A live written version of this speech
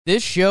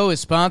This show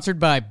is sponsored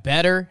by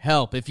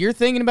BetterHelp. If you're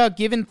thinking about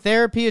giving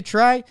therapy a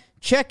try,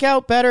 check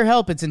out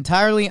BetterHelp. It's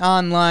entirely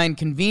online,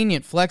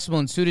 convenient, flexible,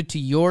 and suited to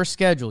your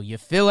schedule. You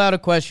fill out a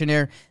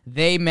questionnaire,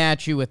 they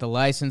match you with a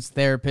licensed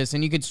therapist,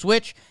 and you can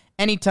switch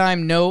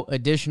anytime, no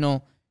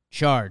additional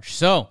charge.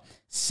 So,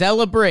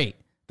 celebrate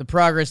the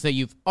progress that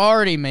you've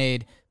already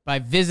made by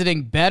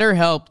visiting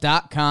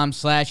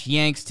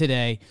betterhelp.com/Yanks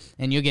today,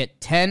 and you'll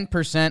get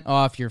 10%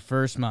 off your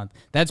first month.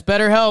 That's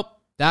betterhelp.com/Yanks.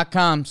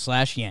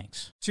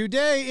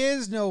 Today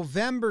is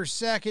November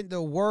 2nd.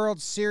 The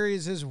World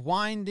Series is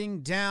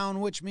winding down,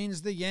 which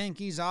means the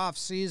Yankees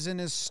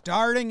offseason is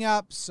starting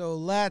up. So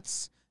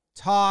let's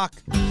talk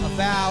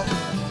about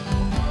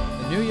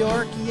the New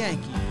York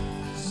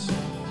Yankees.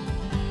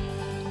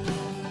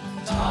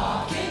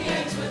 Talking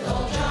Yanks with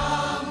old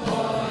John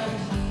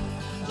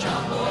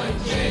Boy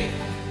Jake.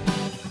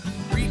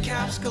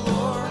 Recaps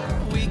galore,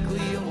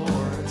 weekly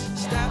awards,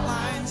 stat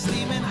lines,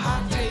 theme, and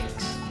hot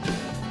takes.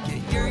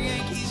 Get your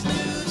Yankees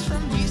news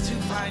from these two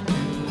fine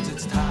dudes.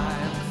 It's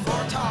time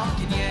for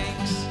Talking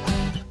Yanks.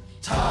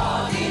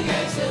 Talking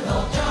Yanks with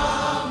old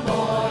John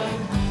Boy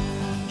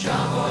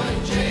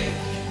and Jake.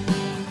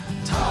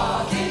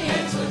 Talking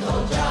Yanks with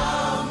old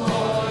John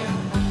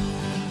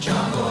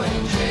Boy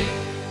and Jake.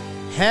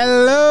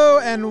 Hello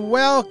and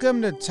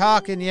welcome to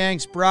Talking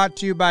Yanks, brought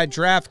to you by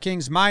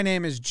DraftKings. My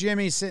name is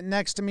Jimmy. Sitting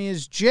next to me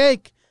is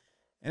Jake.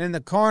 And in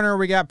the corner,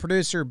 we got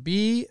producer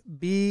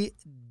BBD.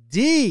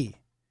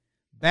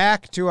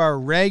 Back to our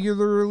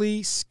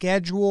regularly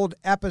scheduled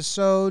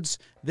episodes.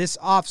 This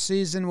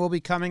offseason will be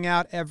coming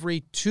out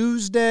every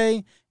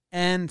Tuesday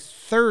and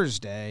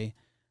Thursday,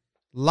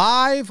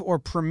 live or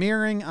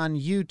premiering on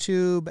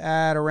YouTube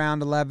at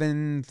around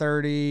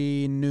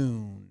 11:30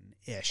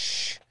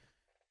 noon-ish.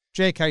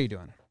 Jake, how you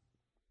doing?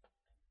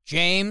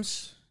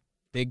 James,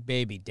 Big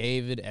Baby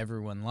David,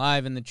 everyone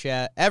live in the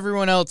chat,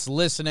 everyone else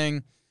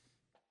listening,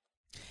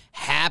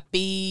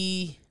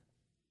 happy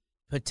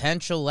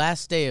potential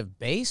last day of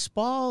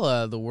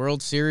baseball. The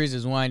World Series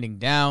is winding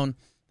down.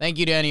 Thank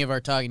you to any of our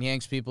Talking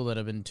Yanks people that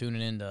have been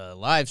tuning into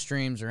live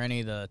streams or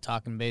any of the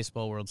Talking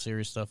Baseball World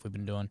Series stuff we've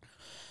been doing.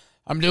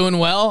 I'm doing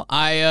well.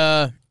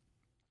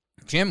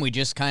 Jim, we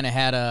just kind of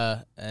had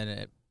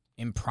an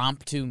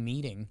impromptu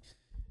meeting,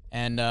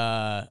 and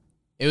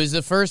it was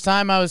the first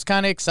time I was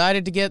kind of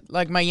excited to get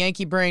like my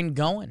Yankee brain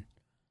going.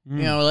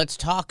 You know, let's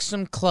talk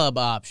some club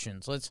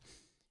options.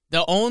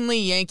 The only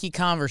Yankee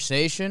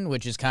conversation,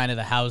 which is kind of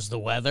the how's the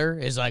weather,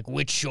 is like,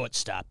 which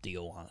shortstop do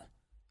you want?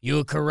 You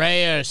a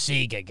Correa or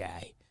Seager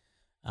guy?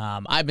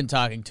 I've been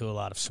talking to a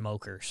lot of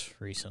smokers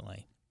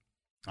recently.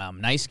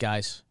 Nice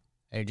guys.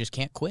 They just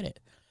can't quit it.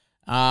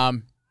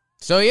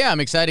 So, yeah, I'm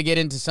excited to get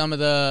into some of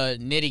the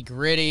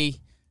nitty-gritty.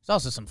 There's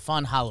also some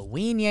fun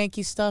Halloween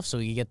Yankee stuff, so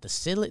we can get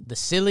the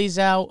sillies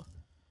out.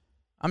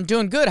 I'm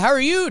doing good. How are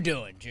you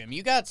doing, Jim?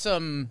 You got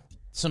some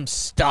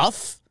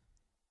stuff?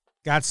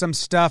 Got some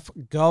stuff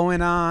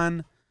going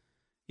on.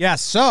 Yeah,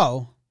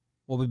 so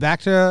we'll be back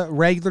to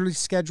regularly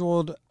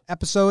scheduled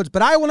episodes,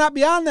 but I will not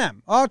be on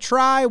them. I'll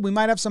try. We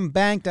might have some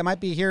banked. I might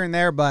be here and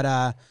there,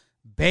 but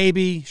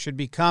Baby should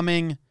be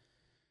coming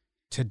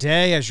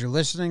today as you're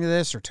listening to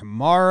this, or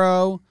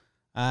tomorrow.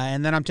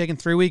 And then I'm taking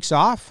 3 weeks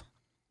off,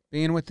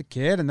 being with the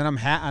kid, and then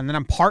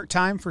I'm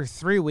part-time for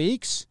 3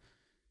 weeks.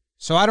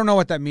 So I don't know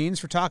what that means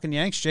for Talking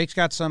Yanks. Jake's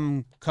got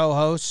some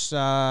co-hosts,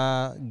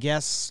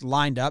 guests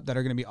lined up that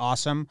are going to be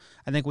awesome.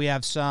 I think we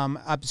have some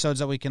episodes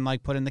that we can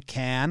put in the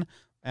can.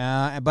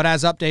 But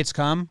as updates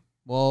come,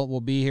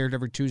 we'll be here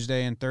every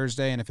Tuesday and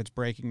Thursday, and if it's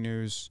breaking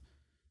news,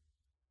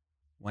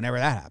 whenever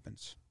that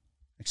happens,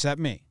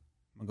 except me,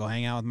 I'm gonna go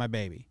hang out with my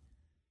baby.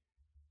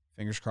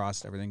 Fingers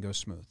crossed, everything goes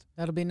smooth.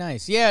 That'll be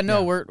nice. Yeah,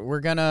 no, yeah.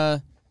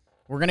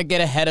 We're gonna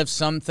get ahead of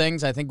some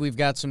things. I think we've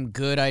got some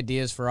good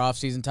ideas for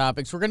off-season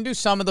topics. We're going to do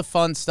some of the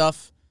fun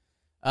stuff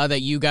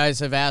that you guys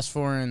have asked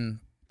for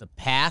in the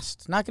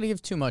past. Not going to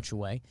give too much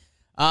away.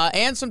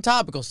 And some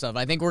topical stuff.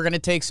 I think we're going to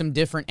take some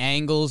different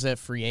angles at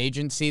free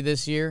agency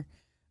this year.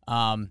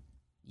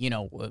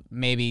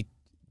 Maybe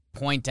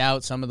point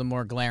out some of the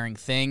more glaring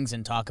things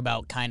and talk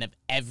about kind of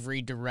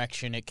every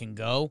direction it can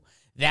go.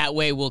 That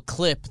way we'll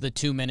clip the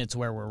 2 minutes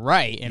where we're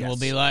right, and We'll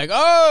be like,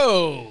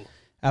 oh...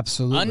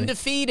 Absolutely.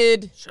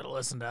 Undefeated. Should have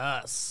listened to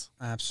us.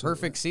 Absolutely.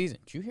 Perfect season.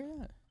 Did you hear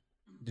that?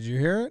 Did you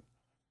hear it?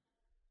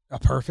 A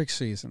perfect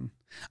season.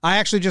 I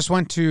actually just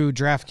went to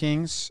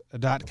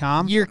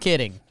DraftKings.com. You're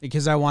kidding.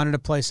 Because I wanted to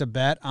place a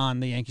bet on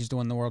the Yankees to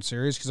win the World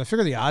Series because I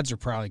figure the odds are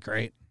probably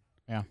great.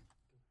 Yeah.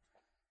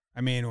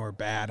 I mean, or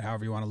bad,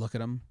 however you want to look at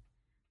them.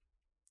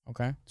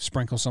 Okay.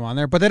 Sprinkle some on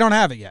there. But they don't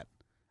have it yet.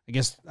 I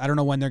guess I don't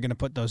know when they're going to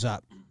put those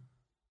up.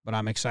 But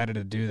I'm excited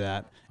to do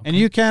that. Okay. And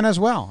you can as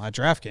well at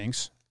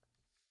DraftKings.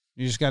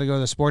 You just got to go to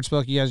the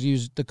sportsbook. You guys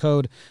use the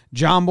code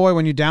JOHNBOY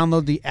when you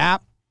download the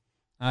app.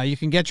 You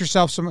can get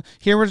yourself some.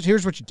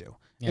 Here's what you do.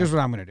 Yeah. Here's what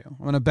I'm going to do. I'm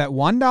going to bet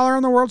 $1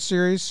 on the World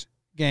Series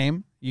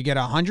game. You get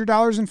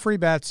 $100 in free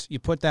bets. You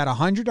put that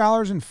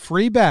 $100 in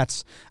free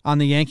bets on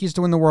the Yankees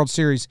to win the World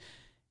Series.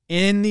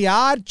 In the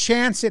odd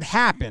chance it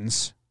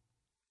happens,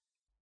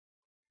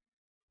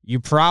 you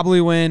probably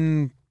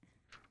win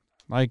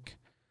Like,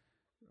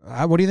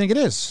 what do you think it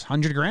is?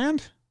 100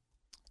 grand?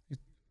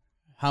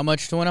 How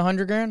much to win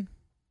 $100,000? If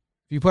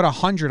you put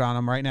 100 on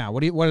them right now,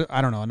 what?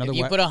 I don't know. If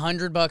you put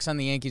 $100 on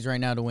the Yankees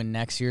right now to win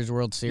next year's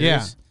World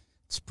Series,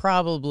 it's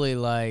probably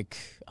like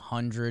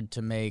 100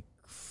 to make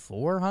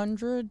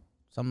 400,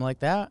 something like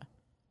that.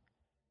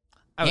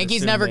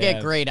 Yankees never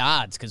get great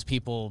odds because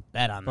people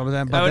bet on them.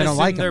 But they don't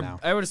like them now.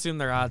 I would assume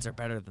their odds are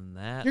better than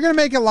that. You're going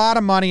to make a lot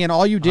of money, and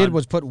all you did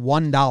was put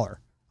 $1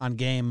 on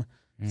Game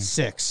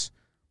 6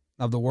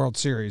 of the World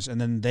Series, and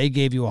then they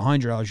gave you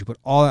 $100. You put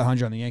all that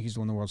 100 on the Yankees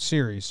to win the World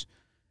Series,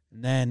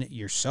 and then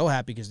you're so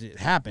happy because it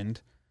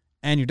happened,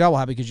 and you're double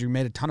happy because you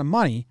made a ton of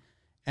money.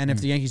 And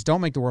if the Yankees don't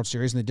make the World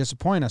Series and they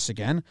disappoint us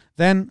again,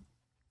 then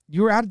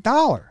you're at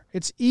 $1.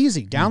 It's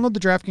easy. Download the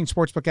DraftKings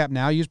Sportsbook app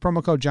now. Use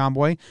promo code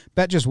JOHNBOY.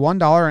 Bet just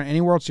 $1 on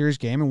any World Series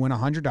game and win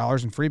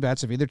 $100 in free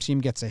bets if either team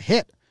gets a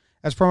hit.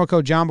 That's promo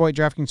code JOHNBOY at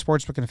DraftKings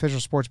Sportsbook, an official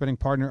sports betting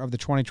partner of the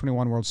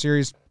 2021 World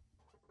Series.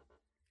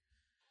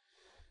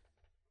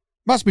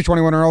 Must be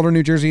 21 or older.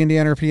 New Jersey,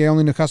 Indiana, or PA.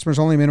 Only new customers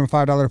only. Minimum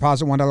 $5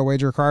 deposit, $1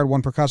 wager required.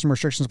 One per customer.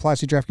 Restrictions apply.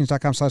 See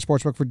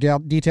DraftKings.com/sportsbook for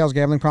details.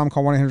 Gambling problem?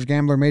 Call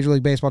 1-800-GAMBLER. Major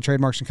League Baseball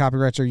trademarks and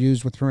copyrights are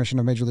used with permission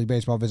of Major League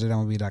Baseball. Visit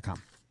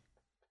MLB.com.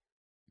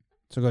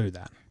 So go do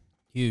that.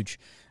 Huge.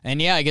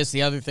 And yeah, I guess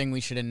the other thing we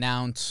should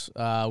announce,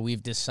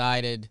 we've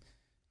decided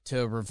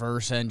to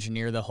reverse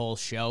engineer the whole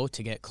show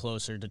to get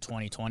closer to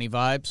 2020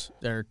 vibes,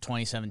 or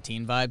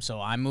 2017 vibes. So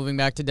I'm moving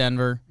back to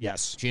Denver.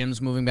 Yes.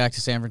 Jim's moving back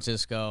to San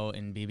Francisco,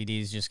 and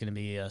BBD's just going to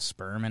be a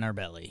sperm in our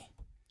belly.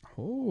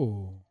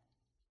 Oh.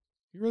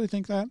 You really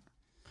think that?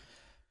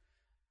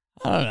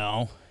 I don't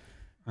know.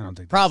 I don't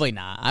think Probably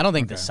not. I don't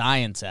think the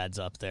science adds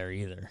up there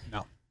either.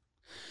 No.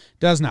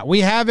 Does not.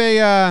 We have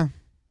a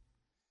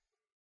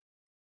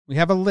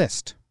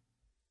list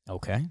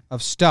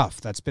of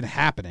stuff that's been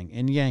happening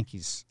in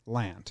Yankees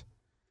land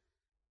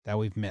that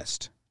we've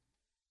missed.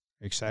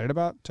 Are you excited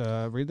about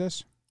to read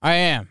this? I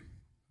am.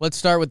 Let's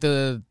start with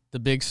the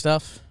big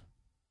stuff.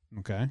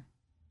 Okay.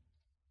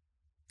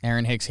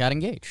 Aaron Hicks got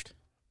engaged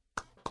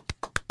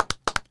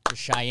to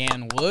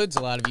Cheyenne Woods.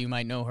 A lot of you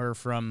might know her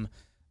from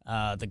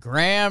the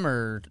Gram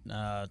or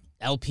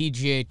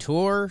LPGA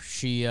Tour.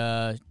 She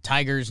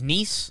Tiger's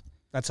niece.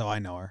 That's how I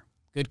know her.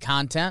 Good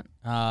content.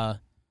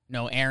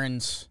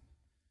 Aaron's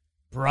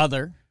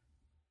brother,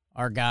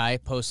 our guy,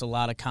 posts a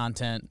lot of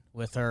content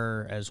with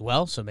her as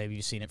well. So maybe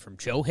you've seen it from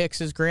Joe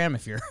Hicks's Gram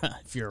if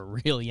you're a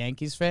real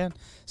Yankees fan.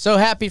 So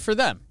happy for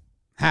them.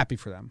 Happy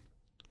for them.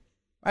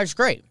 That's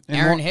great. And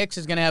Aaron Hicks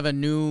is going to have a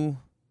new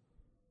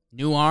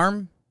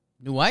arm,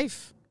 new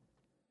wife.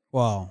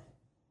 Well,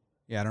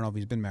 yeah, I don't know if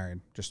he's been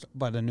married,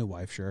 but a new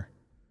wife, sure.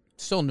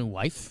 Still a new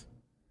wife.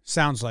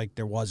 Sounds like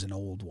there was an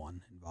old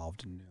one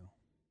involved in new.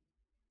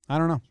 I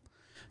don't know.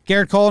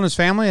 Garrett Cole and his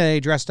family, they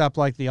dressed up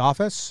like The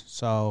Office,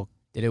 so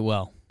did it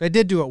well. They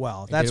did do it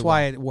well. That's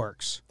why it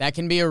works. That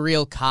can be a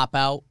real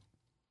cop-out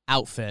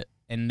outfit,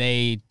 and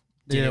they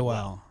did it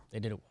well.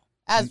 They did it well.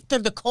 As they're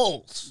the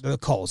Coles. They're the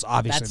Coles,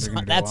 obviously.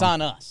 That's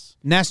on us.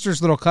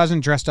 Nestor's little cousin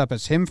dressed up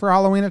as him for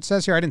Halloween, it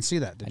says here. I didn't see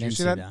that. Did you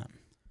see that?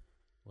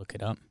 Look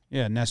it up.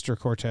 Yeah, Nestor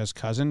Cortez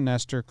cousin.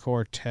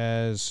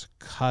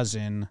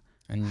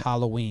 And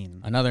Halloween.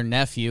 Another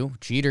nephew,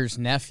 Jeter's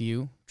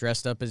nephew,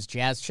 dressed up as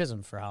Jazz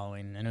Chisholm for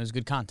Halloween, and it was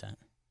good content.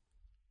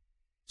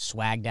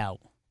 Swagged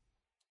out.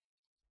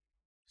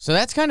 So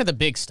that's kind of the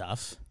big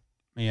stuff.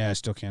 Yeah, I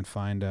still can't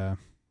find the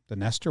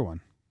Nestor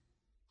one.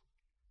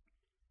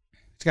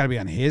 It's got to be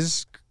on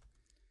his.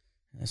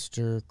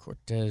 Nestor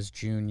Cortez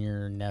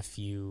Jr.,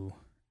 nephew.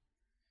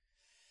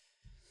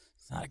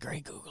 It's not a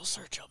great Google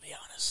search, I'll be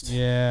honest.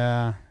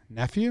 Yeah.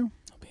 Nephew?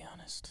 I'll be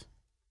honest.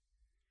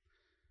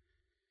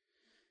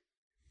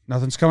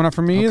 Nothing's coming up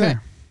for me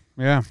either.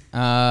 Yeah.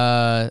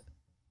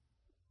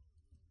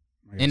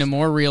 Into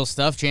more real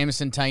stuff,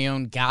 Jameson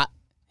Taillon got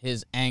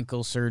his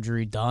ankle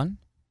surgery done.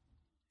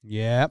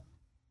 Yep.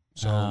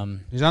 So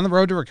he's on the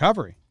road to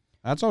recovery.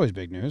 That's always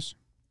big news.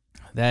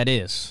 That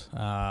is.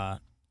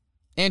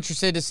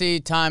 Interested to see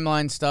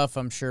timeline stuff.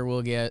 I'm sure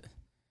we'll get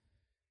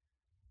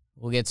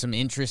some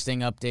interesting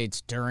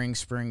updates during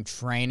spring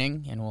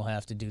training, and we'll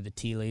have to do the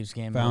tea leaves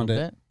game a little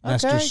bit.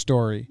 Nestor's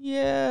story.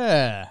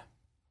 Yeah.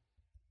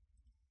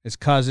 His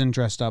cousin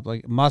dressed up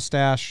like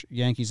mustache,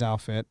 Yankees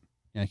outfit,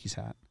 Yankees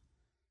hat.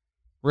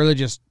 Really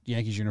just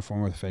Yankees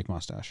uniform with a fake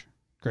mustache.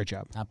 Great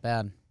job. Not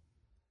bad.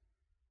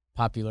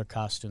 Popular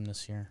costume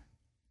this year.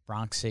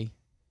 Bronxy. We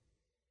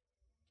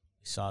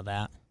saw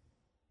that.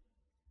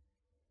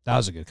 That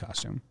was a good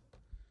costume.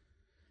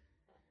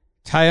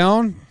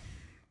 Taillon,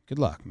 good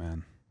luck,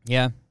 man.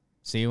 Yeah.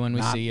 See you when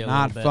we see you.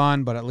 Not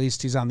fun, but at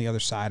least he's on the other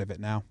side of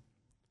it now.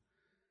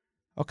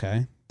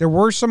 Okay. There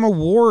were some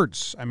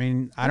awards. I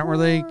mean, I don't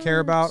really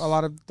care about a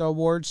lot of the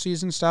award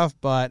season stuff,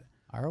 but...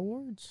 Our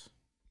awards?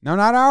 No,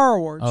 not our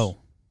awards. Oh.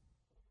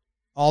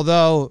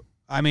 Although,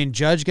 I mean,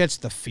 Judge gets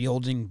the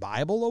Fielding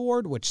Bible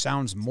Award, which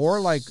sounds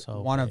more like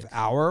one of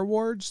our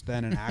awards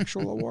than an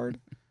actual award.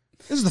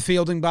 This is the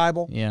Fielding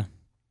Bible. Yeah.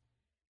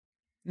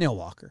 Neil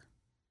Walker.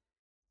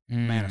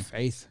 Man of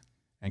faith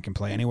and can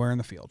play anywhere in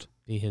the field.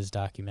 Be his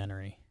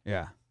documentary.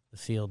 Yeah. the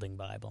fielding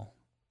Bible.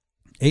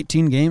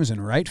 18 games in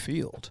right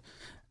field.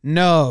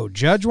 No,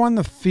 Judge won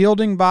the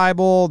fielding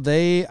Bible.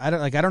 I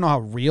don't know how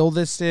real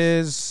this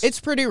is. It's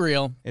pretty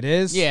real. It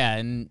is? Yeah,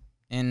 and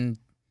in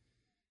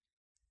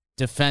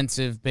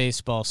defensive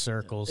baseball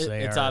circles,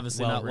 It's are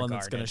obviously not one that's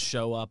well-regarded. going to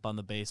show up on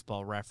the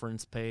baseball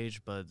reference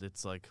page, but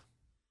it's like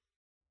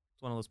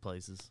it's one of those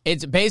places.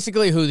 It's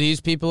basically who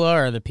these people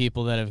are the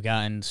people that have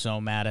gotten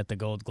so mad at the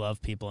Gold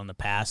Glove people in the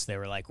past. They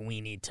were like,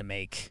 we need to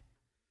make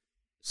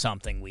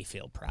something we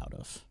feel proud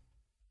of.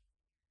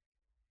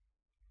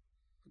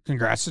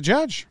 Congrats to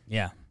Judge.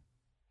 Yeah.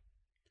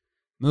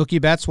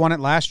 Mookie Betts won it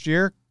last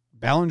year.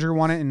 Bellinger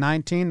won it in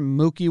 19.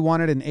 Mookie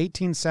won it in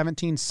 18,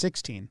 17,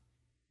 16.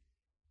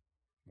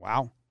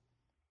 Wow.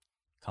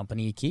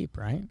 Company you keep,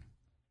 right?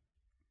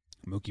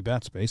 Mookie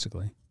Betts,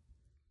 basically.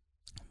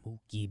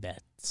 Mookie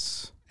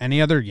Betts.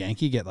 Any other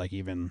Yankee get,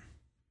 even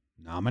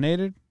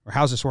nominated? Or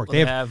how's this work? Well,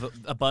 they have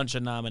a bunch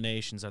of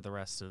nominations at the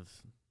rest of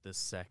this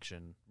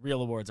section.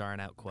 Real awards aren't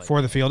out quite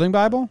for the yet. Fielding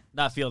Bible?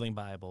 Not Fielding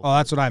Bible. Oh,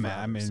 that's what I for meant.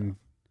 I others, mean, so.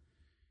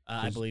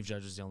 I believe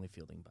Judge is the only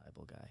Fielding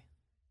Bible guy.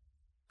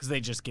 Because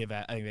they just give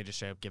out, I think they just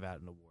straight up give out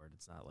an award.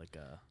 It's not like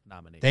a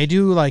nomination. they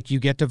do, you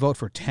get to vote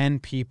for 10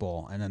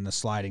 people and then the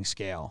sliding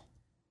scale.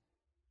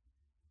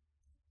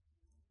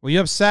 Were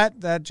you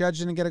upset that Judge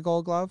didn't get a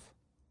Gold Glove?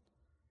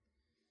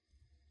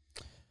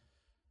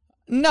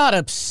 Not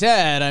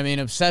upset. I mean,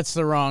 upset's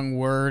the wrong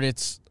word.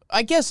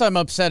 I guess I'm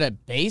upset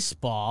at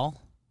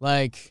baseball.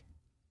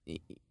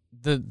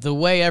 The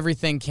way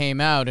everything came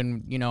out,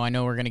 and, I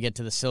know we're going to get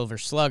to the Silver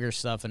Slugger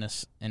stuff in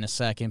a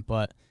second,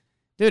 but,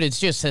 dude, it's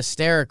just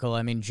hysterical.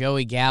 I mean,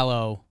 Joey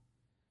Gallo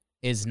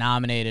is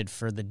nominated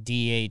for the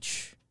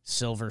DH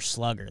Silver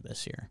Slugger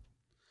this year.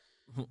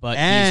 But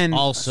he's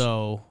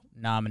also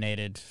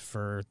nominated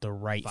for the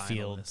right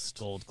field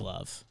Gold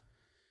Glove.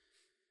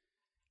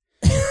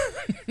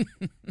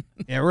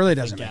 Yeah, it really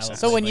doesn't make sense.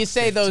 So when you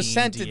say those 15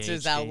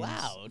 sentences DH out games.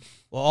 loud.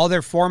 Well, all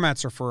their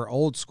formats are for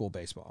old school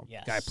baseball.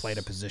 Yes. Guy played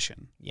a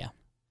position. Yeah.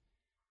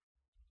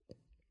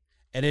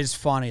 It is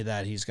funny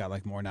that he's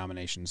got more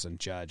nominations than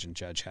Judge, and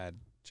Judge had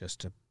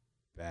just a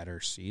better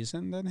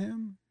season than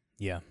him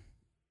Yeah.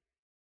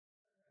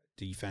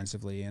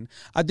 defensively. And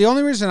the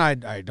only reason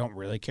I don't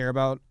really care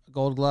about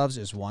Gold Gloves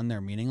is, one, they're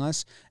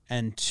meaningless,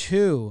 and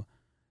two,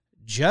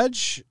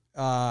 Judge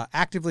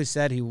actively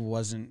said he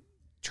wasn't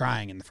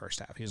trying in the first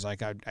half. He was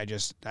like,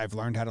 I've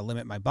learned how to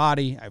limit my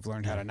body. I've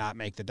learned how to not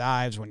make the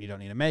dives when you don't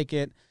need to make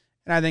it.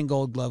 And I think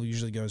Gold Glove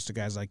usually goes to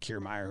guys like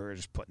Kiermaier who are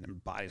just putting their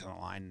bodies on the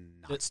line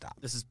nonstop.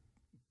 This is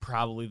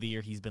probably the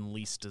year he's been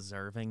least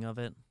deserving of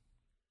it.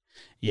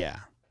 Yeah.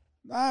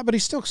 But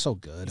he's still so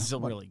good. He's still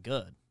really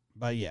good.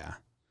 But yeah.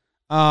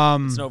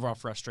 It's an overall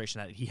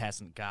frustration that he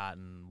hasn't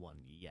gotten one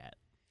yet.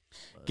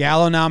 But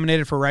Gallo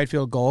nominated for right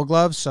field Gold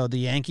Glove, so the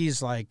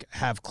Yankees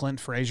have Clint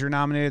Frazier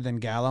nominated, then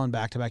Gallo in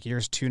back-to-back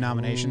years, 2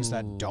 nominations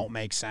that don't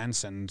make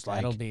sense, and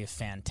That'll be a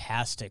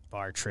fantastic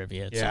bar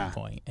trivia at some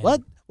point.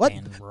 What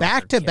Dan Roker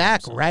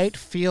back-to-back kills him. right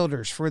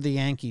fielders for the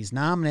Yankees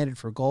nominated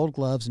for Gold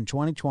Gloves in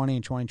 2020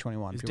 and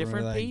 2021? These People were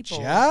different like, people.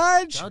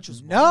 Judge? Judge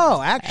was No,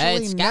 one.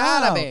 actually, It's no.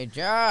 gotta be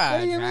Judge.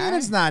 What do you mean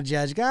it's not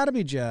Judge? Gotta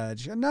be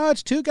Judge. No,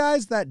 it's 2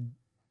 guys that.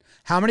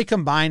 How many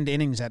combined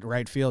innings at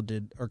right field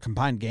or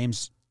combined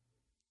games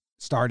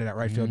started at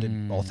right field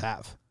did both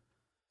have?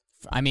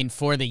 I mean,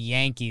 for the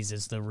Yankees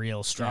is the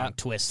real strong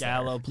twist there.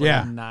 Gallo played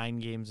Yeah. 9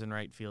 games in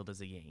right field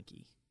as a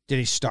Yankee. Did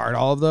he start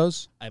all of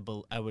those? I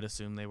would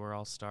assume they were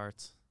all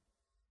starts.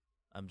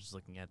 I'm just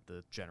looking at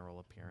the general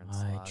appearance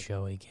My log.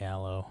 Joey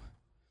Gallo.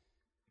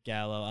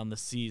 Gallo on the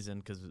season,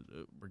 because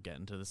we're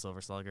getting to the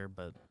Silver Slugger,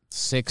 but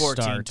 6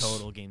 14 starts.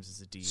 total games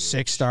as a DH.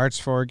 6 starts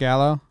for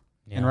Gallo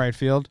in Yeah. right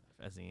field.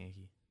 As a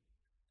Yankee.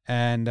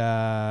 And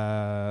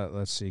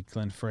let's see,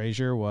 Clint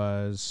Frazier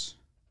was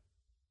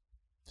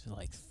Is it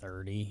like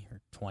 30 or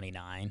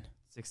 29.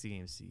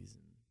 60-game season,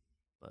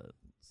 but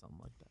something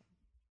like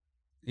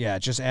that. it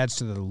just adds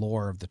to the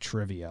lore of the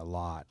trivia a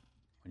lot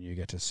when you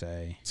get to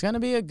say It's going to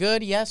be a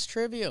good yes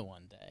trivia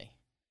one day.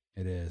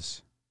 it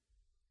is.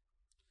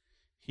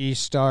 He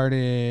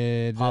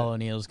started Paul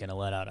O'Neill's going to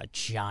let out a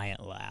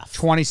giant laugh.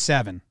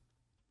 27.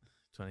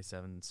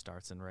 27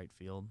 starts in right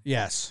field.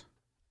 Yes.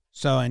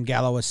 So and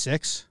Gallo was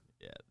 6.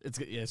 Yeah,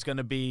 it's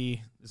gonna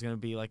be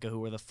like who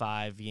were the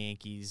 5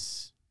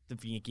 Yankees, the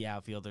Yankee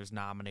outfielders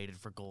nominated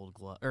for Gold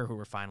Glove, or who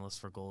were finalists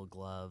for Gold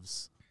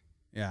Gloves.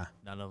 Yeah.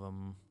 None of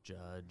them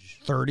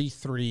Judge.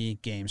 33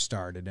 games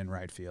started in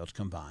right field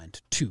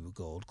combined. 2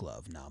 Gold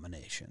Glove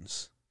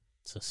nominations.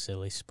 It's a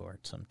silly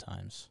sport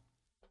sometimes.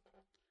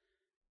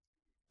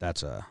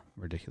 That's a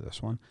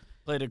ridiculous one.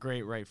 Played a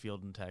great right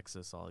field in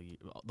Texas the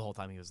whole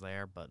time he was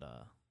there, but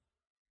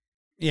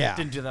Yeah.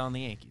 didn't do that on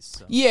the Yankees.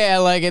 So. Yeah,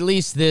 like at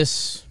least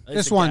this At least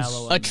This one's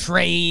Gallo a and-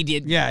 trade.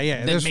 Yeah.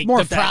 that There's make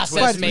more the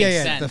process but, makes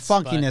sense. The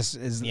funkiness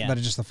is, yeah. but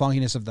it's just the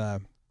funkiness of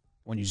the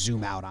when you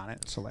zoom out on it.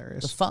 It's The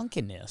hilarious.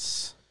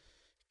 funkiness.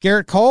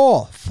 Garrett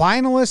Cole,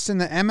 finalist in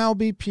the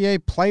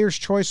MLBPA Players'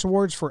 Choice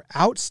Awards for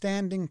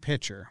Outstanding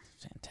Pitcher.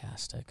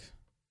 Fantastic.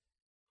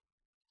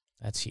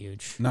 That's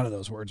huge. None of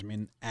those words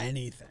mean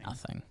anything.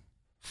 Nothing.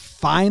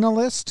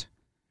 finalist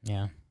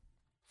Yeah.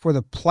 for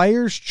the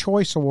Players'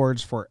 Choice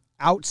Awards for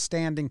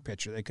Outstanding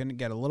Pitcher. They couldn't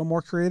get a little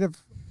more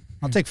creative.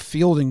 I'll take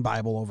Fielding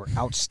Bible over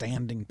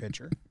Outstanding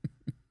Pitcher.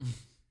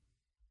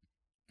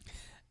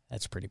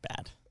 That's pretty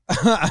bad.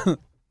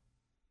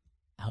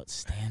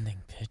 Outstanding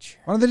pitcher.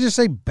 Why don't they just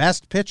say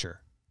Best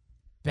Pitcher?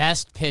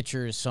 Best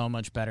pitcher is so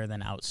much better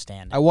than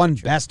outstanding. I won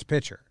pitcher. Best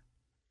Pitcher.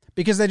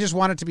 Because they just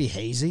want it to be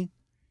hazy.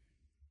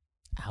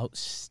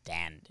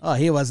 Outstanding. Oh,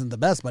 he wasn't the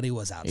best, but he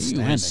was He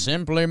outstanding. was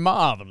simply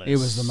marvelous. He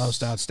was the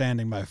most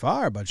outstanding by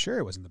far, but sure,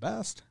 he wasn't the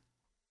best.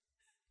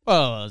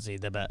 Well, was he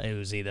the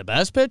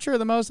best pitcher or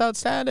the most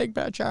outstanding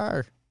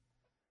pitcher?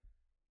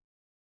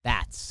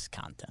 That's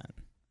content.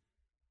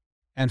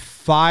 And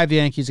 5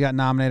 Yankees got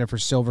nominated for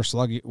Silver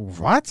Slugger.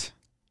 What?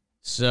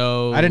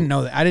 So I didn't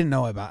know that. I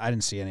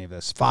didn't see any of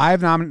this.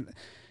 5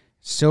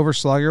 Silver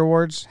Slugger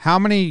awards. How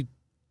many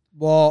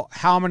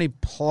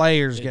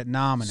players get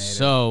nominated?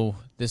 So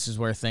this is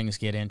where things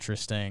get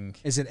interesting.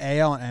 Is it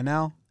AL and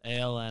NL?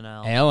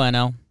 ALNL.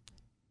 ALNL.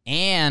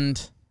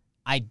 And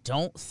I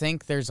don't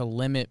think there's a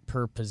limit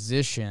per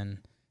position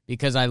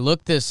because I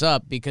looked this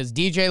up because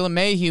DJ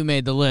LeMahieu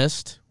made the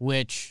list,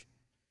 which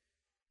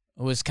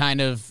was kind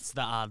of It's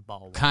the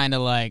oddball one. kind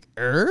of like,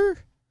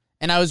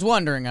 And I was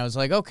wondering, I was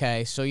like,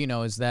 okay, so,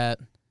 is that,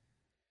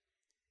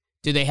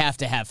 do they have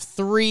to have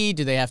 3?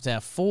 Do they have to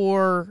have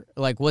 4?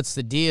 Like, what's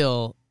the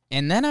deal?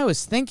 And then I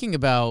was thinking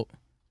about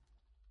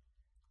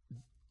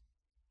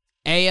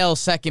AL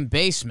second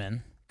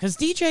baseman, because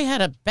DJ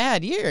had a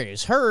bad year. He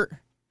was hurt.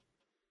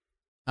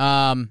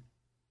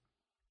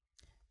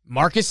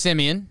 Marcus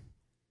Semien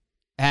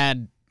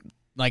had,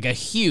 like, a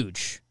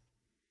huge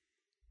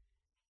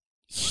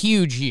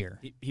year.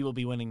 He will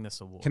be winning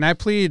this award. Can I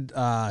plead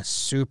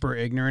super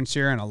ignorance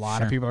here? And a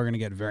lot of Sure. people are going to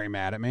get very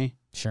mad at me.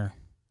 Sure.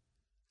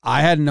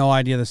 I had no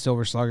idea the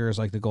Silver Slugger is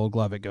like the Gold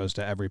Glove. It goes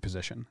to every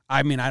position.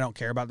 I mean, I don't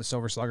care about the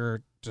Silver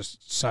Slugger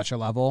just such a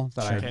level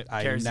that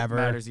I Cares never.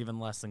 matters even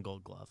less than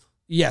Gold Glove.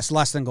 Yes,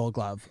 less than Gold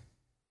Glove.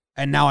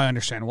 And now I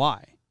understand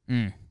why.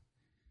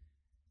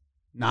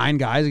 9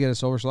 guys get a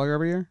Silver Slugger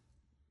every year?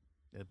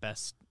 The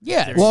best.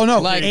 Yeah. they're- Well,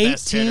 no, they're the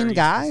best hitter 18 each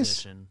guys?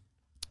 position.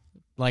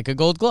 Like a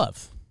Gold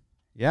Glove.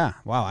 Yeah.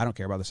 Wow, I don't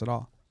care about this at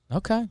all.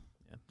 Okay.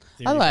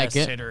 They're I the like best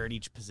it. hitter at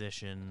each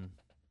position.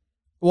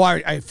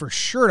 Well, I for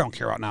sure don't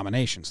care about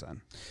nominations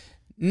then.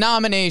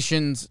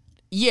 Nominations,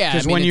 yeah.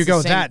 Because I mean, when you it's the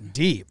go same- that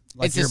deep.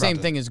 Like it's the you're about same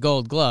to- thing as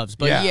Gold Gloves.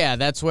 But Yeah. yeah,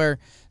 that's where.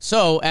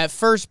 So at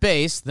first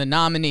base, the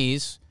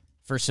nominees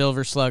for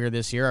Silver Slugger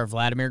this year are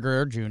Vladimir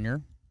Guerrero Jr.,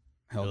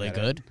 He'll really get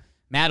it. good.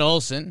 Matt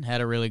Olson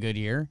had a really good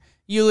year.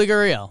 Yuli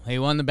Gurriel, he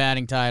won the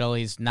batting title.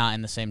 He's not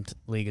in the same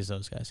league as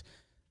those guys.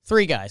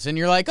 3 guys. And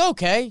you're like,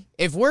 okay,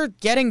 if we're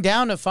getting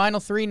down to final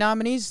 3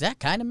 nominees, that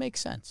kind of makes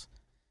sense.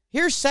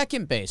 Here's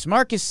second base.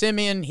 Marcus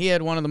Semien, he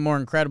had one of the more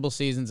incredible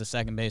seasons a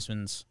second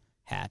baseman's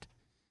had.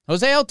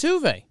 Jose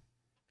Altuve,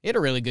 he had a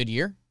really good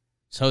year.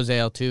 It's Jose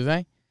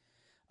Altuve.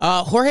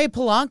 Jorge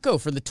Polanco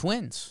for the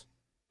Twins.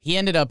 He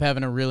ended up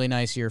having a really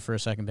nice year for a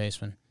second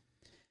baseman.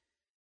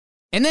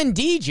 And then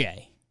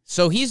DJ.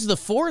 So he's the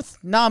 4th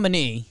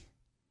nominee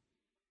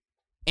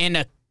and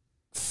a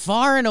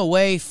far and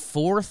away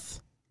 4th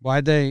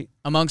Why'd they?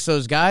 amongst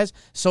those guys.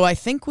 So I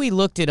think we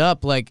looked it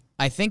up. Like,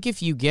 I think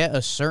if you get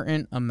a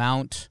certain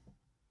amount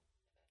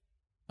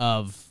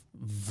of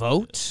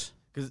vote,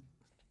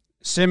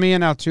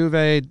 Simeon,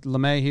 Altuve,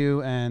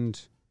 LeMahieu, and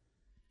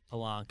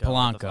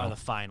Polanco. are the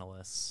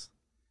finalists.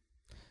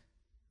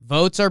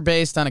 votes are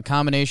based on a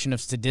combination of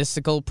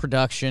statistical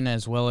production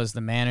as well as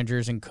the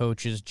managers and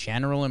coaches'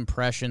 general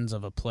impressions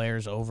of a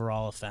player's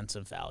overall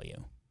offensive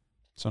value.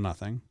 so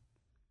nothing.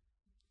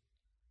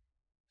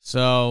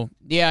 So,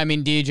 yeah, I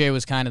mean, DJ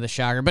was kind of the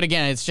shocker. But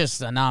again, it's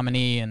just a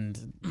nominee,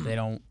 and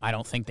I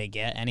don't think they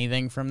get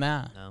anything from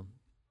that. No,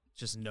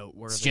 just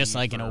noteworthy. It's just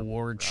like an for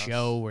award us.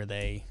 show where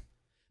they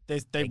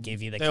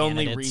give you the They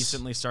only candidates.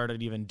 recently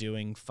started even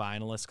doing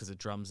finalists because it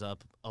drums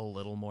up a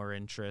little more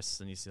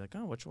interest, and you see like,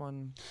 oh, which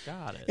one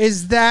got it?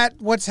 Is that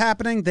what's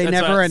happening? They That's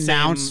never what-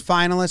 announced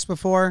same- finalists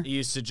before? It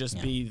used to just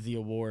Yeah. be the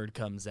award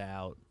comes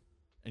out,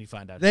 and you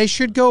find out They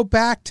should go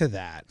back to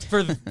that.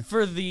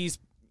 for these.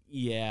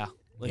 Yeah,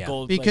 like Yeah.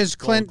 gold Because like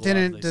Gold Clint Glove,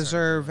 didn't they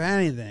deserve started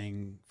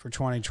anything for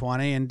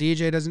 2020, and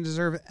DJ doesn't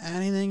deserve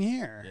anything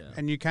here. Yeah.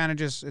 And you kind of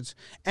just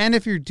and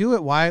if you do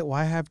it,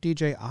 why have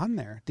DJ on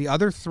there? The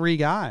other 3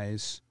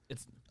 guys,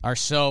 are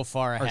so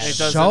far ahead. It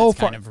does- so it's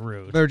far. kind of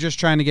rude They're just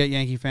trying to get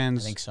Yankee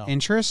fans' I think so.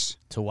 interest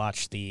to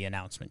watch the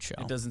announcement show,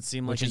 It doesn't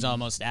seem like which is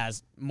almost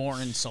as more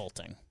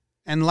insulting.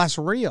 and less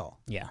real.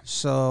 Yeah.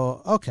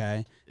 So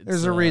okay,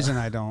 there's It's, a reason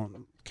I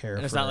don't care.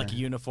 And it's for not like a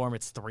uniform.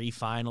 It's 3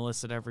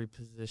 finalists at every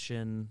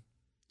position.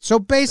 So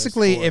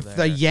basically, There's 4 if there.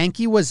 the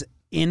Yankee was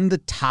in the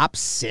top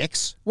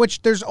 6,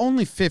 which there's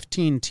only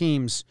 15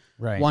 teams,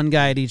 Right. one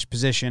guy at each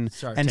position,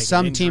 Start and taking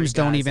some injury teams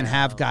don't guys even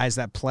have out. guys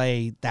that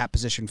play that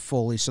position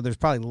fully. So there's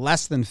probably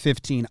less than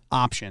 15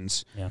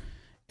 options. Yeah.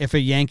 If a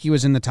Yankee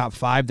was in the top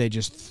 5, they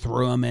just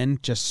threw him in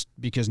just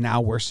because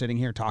now we're sitting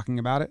here talking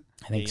about it.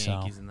 I think the so.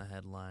 Yankees in the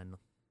headline.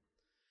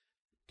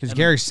 Because And-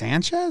 Gary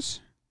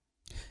Sanchez?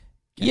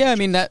 Yeah, I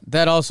mean,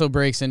 that also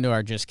breaks into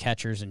our just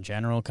catchers in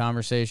general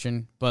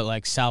conversation. But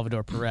like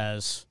Salvador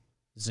Perez,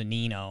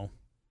 Zunino,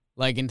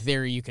 like in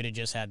theory, you could have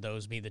just had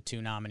those be the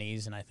two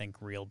nominees, and I think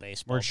real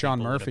baseball Where'd Sean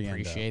people would Murphy end up?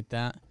 appreciate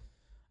that.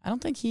 I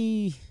don't think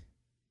he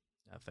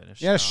Finished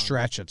He had a strong.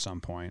 stretch at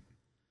some point.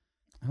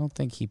 I don't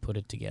think he put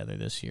it together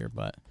this year,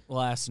 but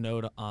Last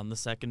note on the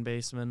second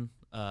baseman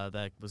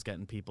that was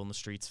getting people in the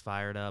streets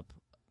fired up.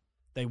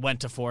 They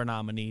went to 4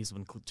 nominees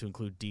to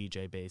include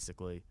DJ,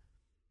 basically.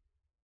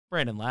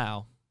 Brandon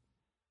Lau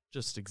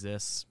just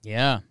exists.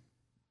 yeah,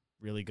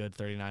 Really good,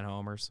 39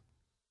 homers,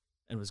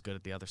 and was good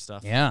at the other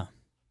stuff. yeah.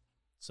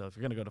 So if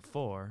you're going to go to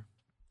 4,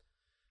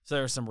 so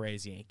there was some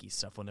Rays Yankees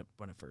stuff when it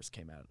first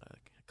came out. I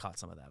caught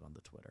some of that on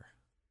the Twitter.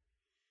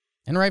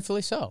 And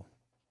rightfully so.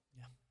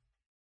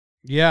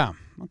 Yeah.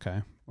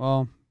 Okay.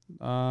 Well,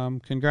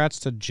 congrats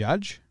to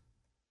Judge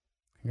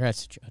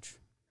Congrats, Judge.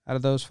 out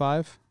of those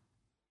 5.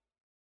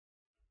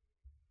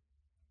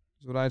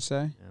 Is what I'd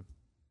say.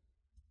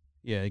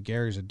 Yeah,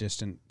 Gary's a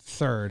distant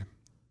third.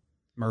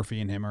 Murphy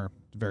and him are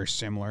very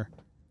similar.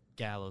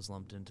 Gallo's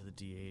lumped into the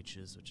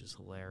DHs, which is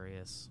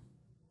hilarious.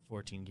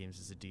 14 games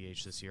as a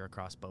DH this year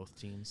across both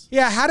teams.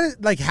 Yeah, how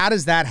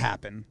does that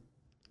happen?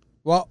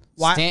 Well,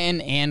 why? Stanton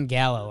and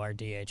Gallo are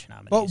DH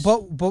nominees.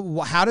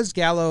 But how does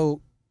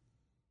Gallo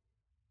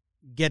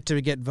get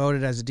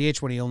voted as a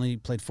DH when he only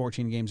played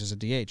 14 games as a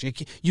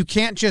DH? You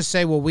can't just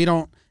say, well, we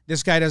don't.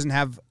 This guy doesn't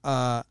have.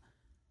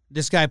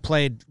 This guy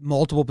played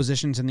multiple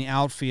positions in the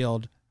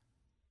outfield,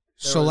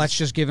 so let's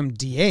just give him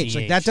DH.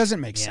 Like that doesn't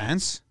make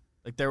sense.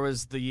 Like there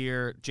was the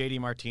year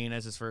JD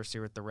Martinez, his first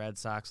year with the Red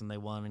Sox, when they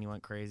won and he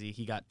went crazy.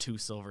 He got 2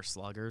 Silver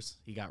Sluggers.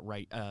 He got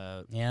right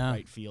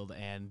field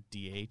and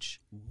DH.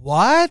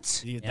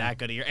 What? He had that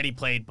good a year, and he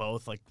played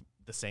both like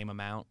the same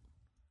amount.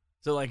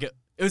 So like it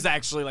was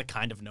actually like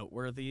kind of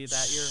noteworthy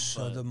that year.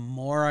 So but the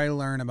more I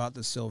learn about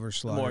the Silver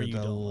Slugger, you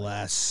the don't like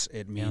less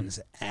it means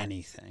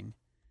anything.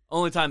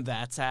 only time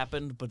that's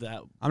happened, but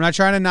that I'm not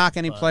trying to knock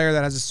any player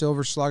that has a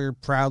Silver Slugger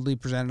proudly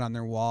presented on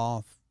their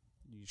wall.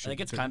 I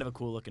think it's kind of a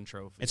cool looking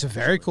trophy. It's a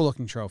very cool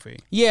looking trophy.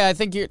 Yeah, I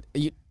think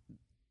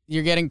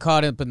you're getting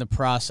caught up in the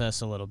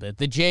process a little bit.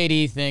 The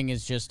JD thing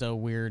is just a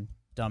weird,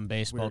 dumb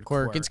baseball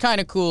quirk. It's kind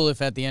of cool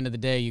if at the end of the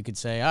day you could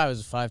say, I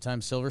was a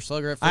 5-time Silver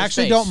Slugger at first I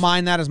actually base. don't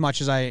mind that as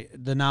much as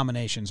the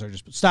nominations are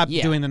just stop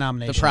doing the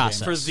nominations. The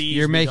process. For these,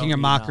 You're we making don't a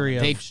need mockery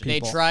of nominations. They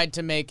people. tried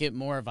to make it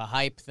more of a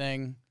hype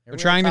thing. They're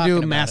trying to do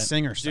talking Masked about it.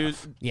 Singer Dude,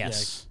 stuff.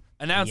 Yes.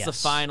 Announce the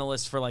Yes.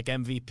 finalists for like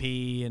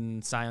MVP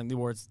and Cy Young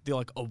awards, the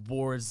like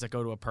awards that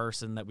go to a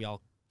person that we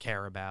all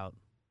care about,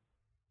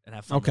 and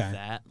have fun with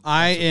that.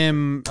 I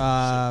am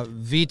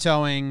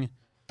vetoing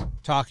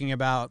talking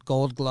about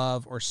Gold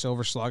Glove or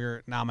Silver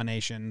Slugger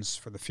nominations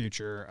for the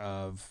future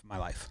of my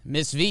life.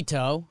 Miss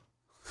Vito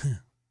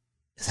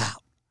Is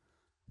out.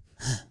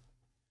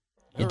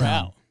 You're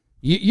out.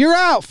 You're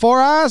out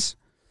for us.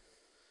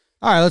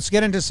 All right, let's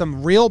get into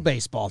some real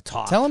baseball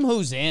talk. Tell him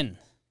who's in.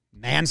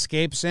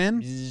 Manscaped's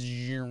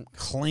in.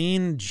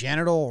 Clean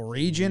genital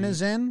region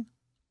is in.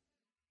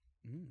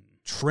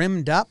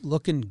 Trimmed up,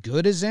 looking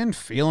good is in.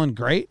 Feeling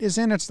great is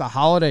in. It's the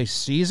holiday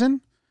season.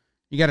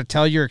 You got to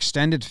tell your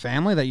extended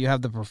family that you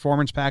have the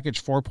Performance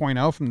Package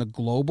 4.0 from the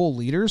global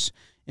leaders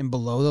in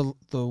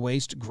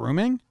below-the-waist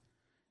grooming.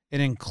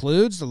 It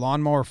includes the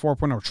Lawnmower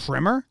 4.0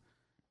 trimmer,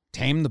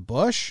 Tame the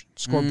Bush,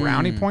 score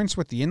brownie points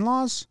with the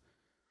in-laws.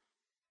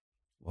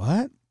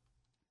 What?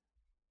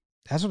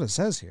 That's what it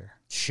says here.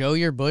 Show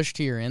your bush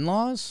to your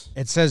in-laws?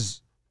 It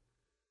says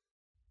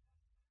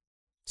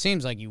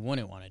Seems like you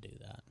wouldn't want to do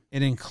that.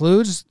 it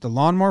includes the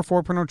Lawnmower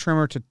 4.0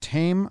 trimmer to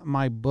tame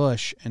my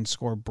bush and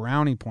score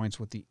brownie points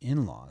with the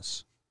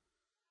in-laws.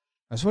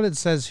 That's what it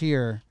says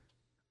here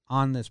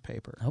on this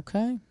paper.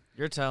 Okay.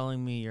 You're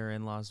telling me your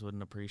in-laws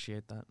wouldn't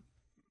appreciate that?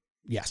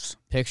 Yes.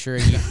 Picture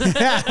you.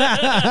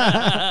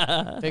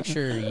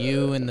 Picture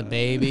you and the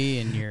baby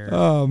and your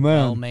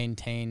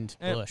well-maintained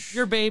bush.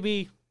 Your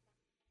baby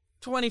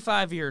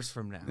 25 years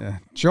from now. Yeah.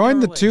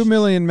 Join the 2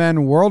 million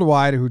men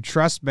worldwide who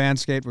trust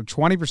Manscaped with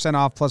 20%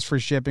 off plus free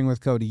shipping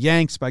with code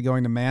YANKS by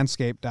going to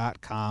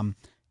manscaped.com.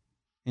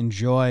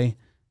 Enjoy.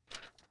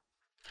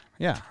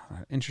 Yeah,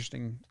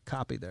 interesting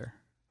copy there.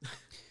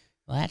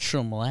 That's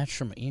some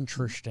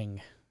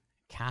interesting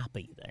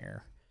copy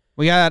there.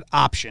 We got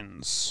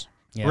options.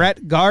 Yeah.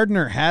 Brett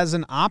Gardner has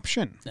an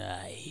option.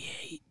 I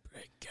hate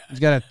Brett Gardner. He's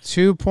got a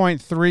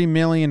 $2.3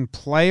 million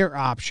player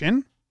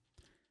option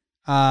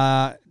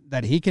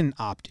that he can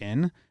opt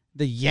in.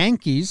 The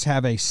Yankees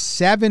have a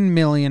 $7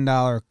 million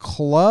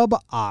club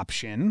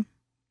option.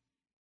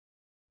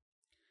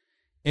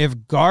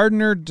 If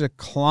Gardner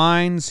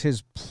declines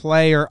his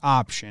player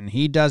option,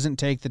 he doesn't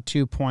take the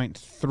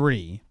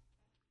 2.3.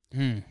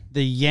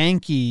 The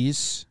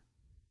Yankees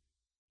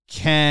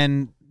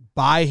can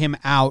buy him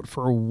out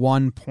for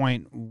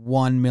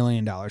 $1.1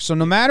 million. So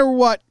no matter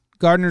what,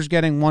 Gardner's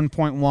getting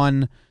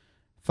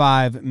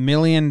 $1.15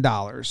 million.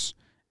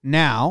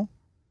 Now,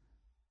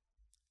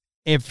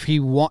 if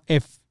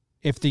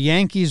the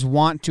Yankees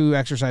want to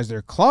exercise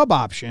their club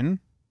option,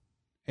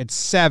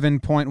 it's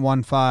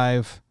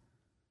 $7.15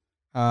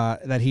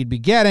 that he'd be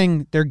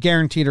getting, they're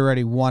guaranteed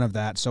already one of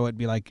that. So it'd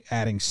be like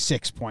adding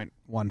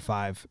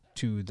 6.15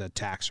 to the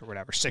tax or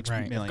whatever. $6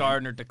 million. If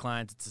Gardner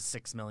declines, it's a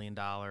 $6 million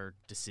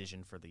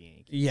decision for the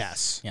Yankees.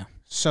 Yes. Yeah.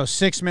 So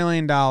 $6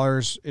 million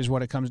is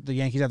what it comes. The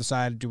Yankees have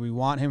decided, do we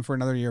want him for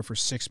another year for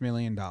 $6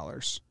 million? I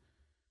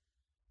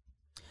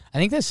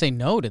think they say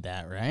no to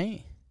that,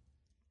 right?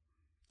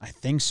 I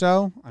think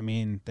so. I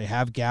mean, they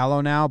have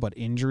Gallo now, but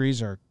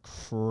injuries are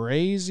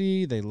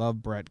crazy. They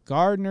love Brett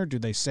Gardner. Do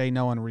they say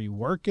no and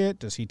rework it?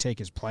 Does he take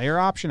his player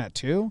option at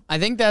 2? I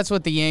think that's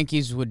what the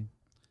Yankees would.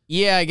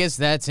 Yeah, I guess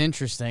that's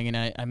interesting.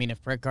 And I mean,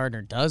 if Brett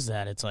Gardner does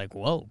that, it's like,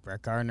 whoa,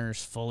 Brett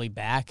Gardner's fully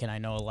back. And I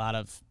know a lot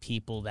of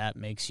people that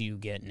makes you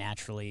get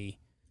naturally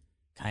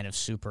kind of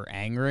super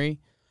angry.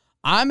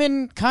 I'm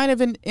in kind of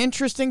an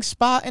interesting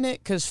spot in it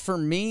because for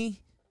me,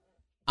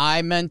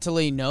 I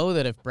mentally know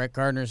that if Brett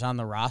Gardner's on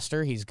the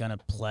roster, he's going to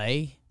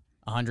play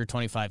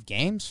 125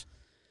 games,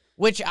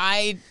 which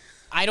I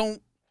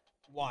don't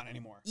Want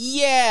anymore.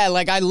 Yeah,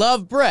 like I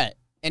love Brett.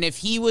 And if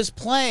he was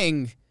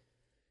playing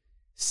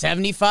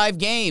 75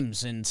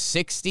 games and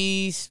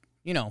 60,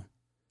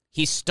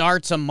 he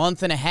starts a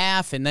month and a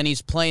half and then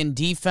he's playing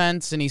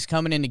defense and he's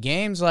coming into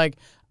games, like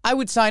I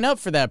would sign up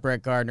for that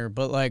Brett Gardner.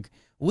 But like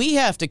we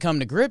have to come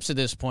to grips at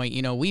this point.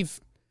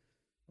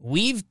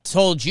 We've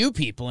told you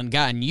people and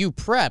gotten you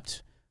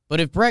prepped, but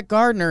if Brett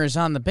Gardner is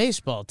on the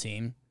baseball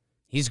team,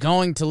 he's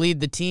going to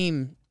lead the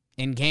team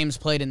in games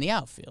played in the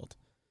outfield.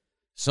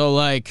 So,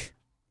 like,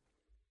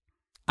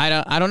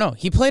 I don't know.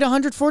 He played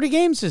 140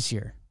 games this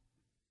year.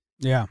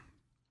 Yeah.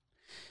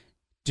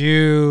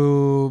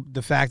 Do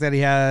the fact that he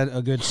had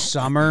a good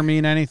summer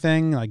mean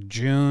anything? Like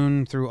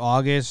June through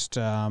August,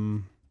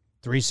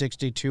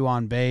 362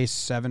 on base,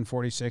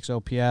 746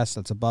 OPS.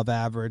 That's above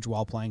average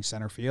while playing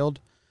center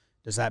field.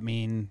 Does that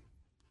mean,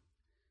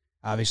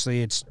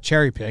 obviously, it's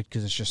cherry-picked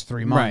because it's just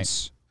 3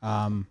 months.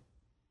 Right.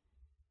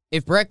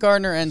 If Brett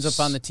Gardner ends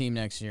up on the team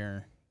next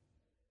year,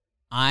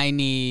 I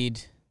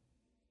need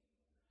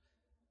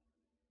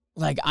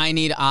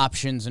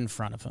options in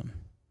front of him.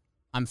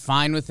 I'm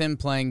fine with him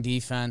playing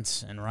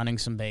defense and running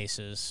some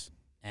bases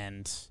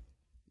and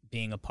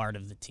being a part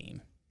of the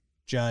team.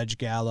 Judge,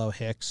 Gallo,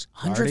 Hicks,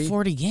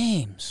 140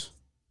 games.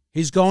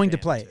 He's going to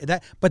play.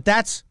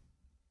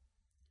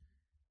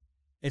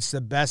 It's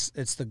the best.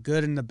 It's the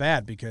good and the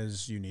bad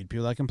because you need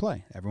people that can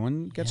play.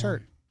 Everyone gets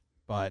hurt.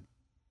 But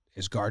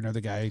is Gardner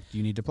the guy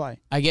you need to play?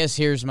 I guess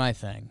here's my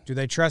thing. Do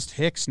they trust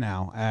Hicks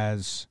now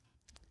as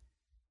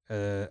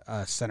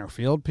a center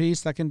field piece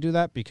that can do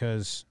that?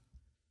 Because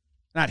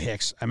not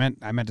Hicks. I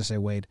meant to say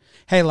Wade.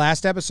 Hey,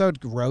 last episode,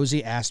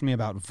 Rosie asked me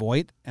about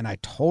Voit, and I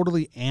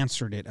totally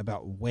answered it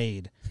about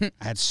Wade. I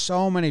had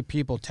so many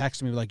people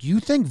text me like, "You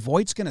think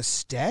Voigt's gonna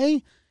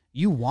stay?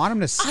 You want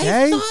him to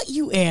stay?" I thought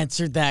you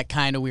answered that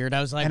kind of weird.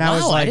 I was like, and I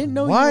was like, I didn't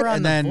know what? you were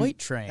on the Voit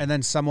train. And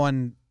then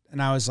someone,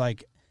 and I was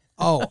like,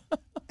 oh,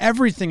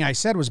 everything I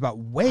said was about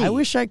Wade. I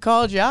wish I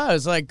called you out. I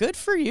was like, good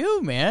for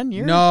you, man.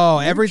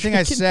 Everything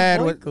I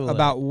said was Kool-Aid.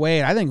 about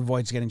Wade. I think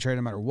Voigt's getting traded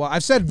no matter what.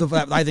 I've said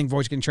I think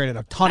Voigt's getting traded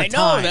a ton of times.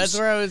 I know, that's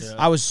where I was.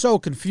 I was so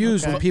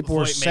confused when people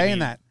were saying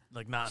that.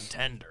 Like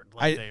non-tendered,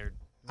 like they're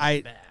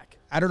back.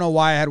 I don't know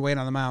why I had Wade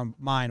on the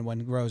mind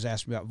when Rose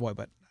asked me about Voigt,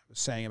 but I was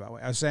saying about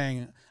Wade. I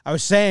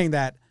was saying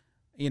that,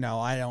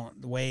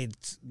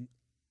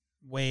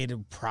 Wade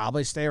would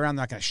probably stay around.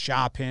 They're not going to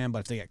shop him, but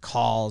if they get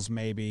calls,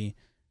 maybe.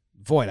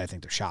 Voigt, I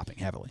think they're shopping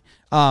heavily.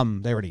 They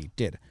already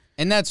did.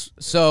 And that's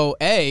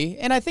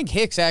and I think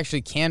Hicks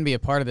actually can be a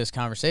part of this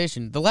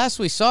conversation. The last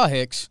we saw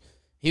Hicks,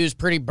 he was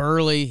pretty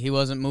burly. He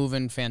wasn't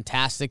moving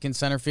fantastic in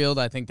center field.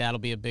 I think that'll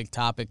be a big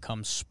topic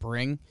come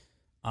spring.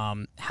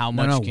 How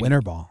much?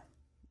 Winter ball.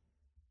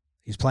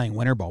 He's playing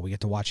winter ball. We get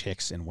to watch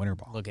Hicks in winter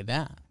ball. Look at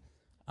that.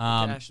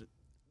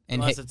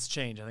 Unless it's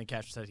changed. I think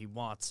Cash said he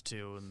wants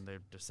to, and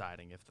they're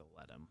deciding if they'll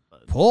let him.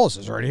 But Pujols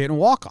is already hitting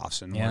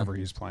walk-offs in wherever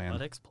he's playing.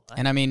 Let Hicks play.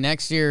 And, I mean,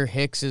 next year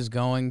Hicks is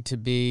going to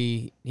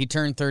be – he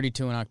turned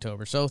 32 in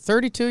October. So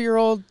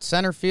 32-year-old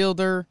center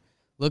fielder,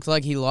 looked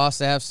like he lost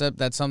a half step.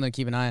 That's something to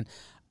keep an eye on.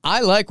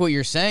 I like what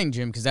you're saying,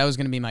 Jim, because that was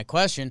going to be my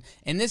question.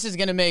 And this is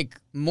going to make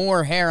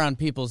more hair on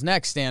people's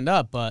necks stand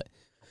up. But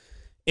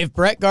if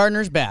Brett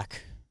Gardner's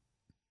back,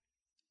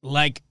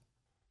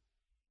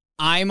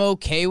 I'm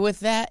okay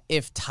with that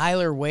if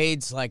Tyler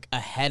Wade's,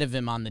 ahead of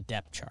him on the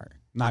depth chart.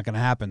 Not going to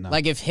happen, though.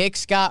 If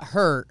Hicks got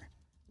hurt,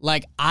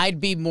 I'd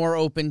be more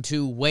open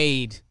to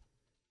Wade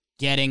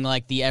getting,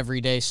 the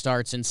everyday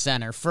starts in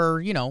center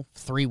for,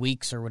 3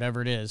 weeks or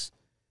whatever it is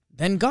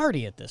than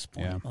Gardy at this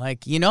point.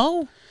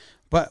 Yeah.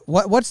 But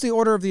what's the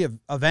order of the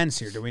events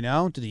here? Do we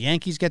know? Do the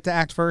Yankees get to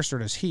act first, or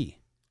does he?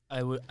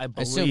 I believe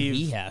assume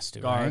he has to,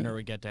 Gardner right?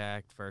 would get to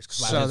act first.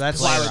 So that's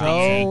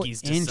so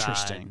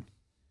interesting.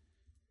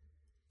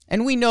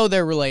 And we know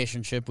their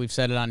relationship. We've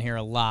said it on here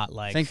a lot.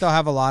 I think they'll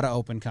have a lot of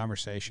open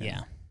conversation.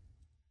 Yeah.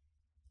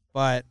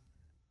 But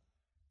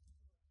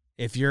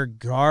if you're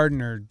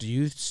Gardner, do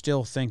you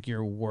still think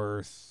you're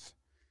worth,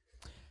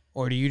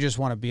 or do you just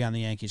want to be on the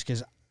Yankees?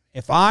 Because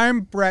if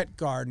I'm Brett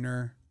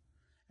Gardner,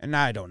 and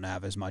I don't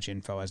have as much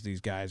info as these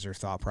guys or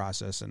thought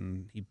process,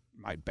 and he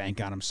might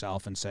bank on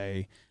himself and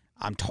say,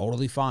 I'm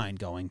totally fine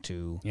going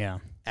to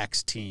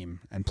X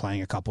team and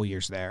playing a couple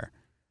years there.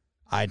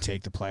 I'd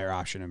take the player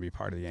option and be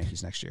part of the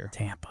Yankees next year.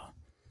 Tampa.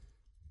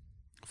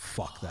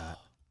 Fuck that.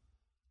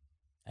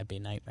 That'd be a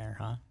nightmare,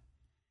 huh?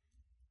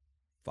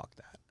 Fuck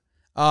that.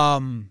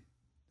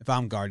 If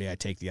I'm Gardy, I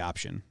take the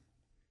option.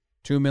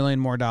 $2 million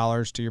more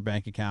to your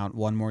bank account,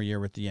 1 more year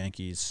with the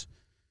Yankees,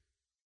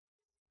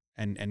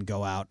 and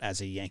go out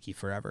as a Yankee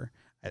forever.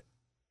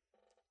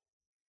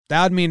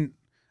 That would mean,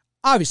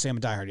 obviously, I'm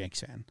a diehard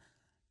Yankees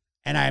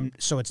fan,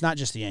 so it's not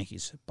just the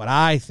Yankees, but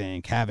I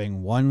think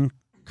having one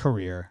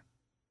career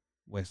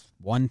with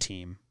one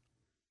team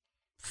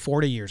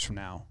 40 years from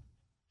now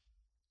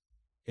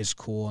is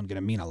cool and going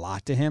to mean a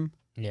lot to him.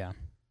 Yeah.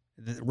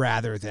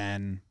 Rather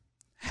than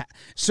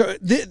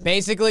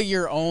basically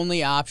your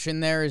only option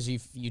there is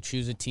you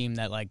choose a team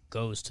that like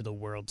goes to the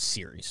World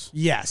Series.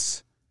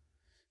 Yes.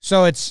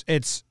 So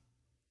it's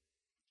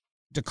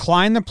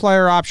decline the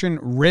player option,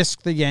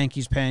 risk the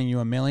Yankees paying you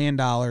 $1 million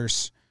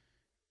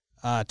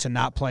to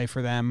not play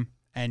for them,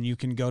 and you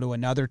can go to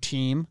another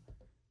team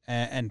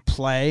and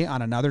play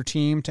on another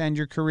team to end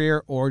your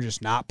career, or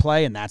just not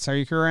play, and that's how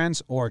your career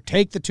ends, or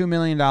take the $2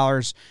 million,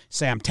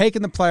 say, I'm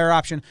taking the player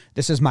option.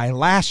 This is my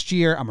last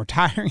year. I'm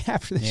retiring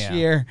after this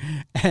year,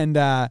 and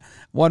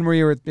 1 more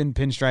year in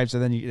pinstripes,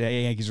 and then the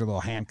Yankees are a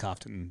little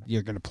handcuffed, and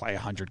you're going to play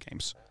 100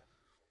 games.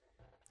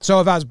 So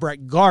if I was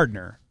Brett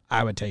Gardner,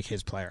 I would take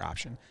his player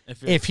option.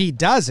 If he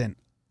doesn't,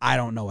 I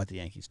don't know what the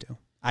Yankees do.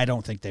 I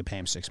don't think they pay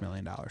him $6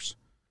 million.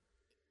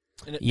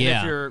 And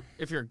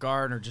if you're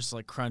Gardner, just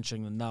like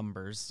crunching the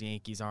numbers, the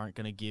Yankees aren't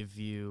going to give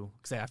you,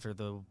 because after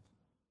the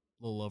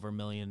little over $1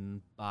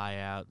 million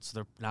buyout, so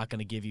they're not going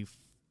to give you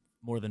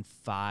more than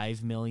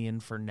 $5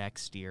 million for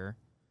next year,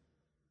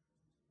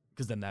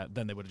 because then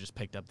they would have just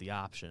picked up the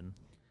option.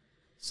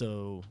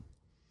 So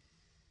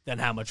then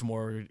how much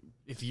more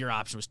if your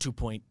option was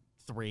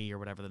 2.3 or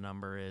whatever the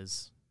number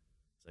is?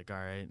 It's like,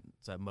 all right,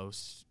 so at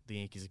most the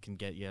Yankees can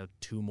get you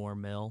 $2 more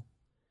mil.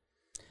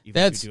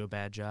 Even if you do a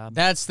bad job.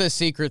 That's the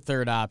secret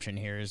third option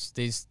here. Is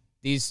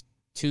these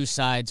two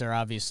sides are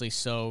obviously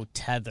so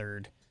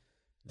tethered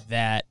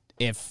that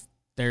if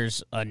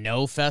there's a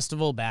no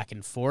festival back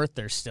and forth,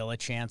 there's still a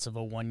chance of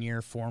a 1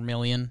 year $4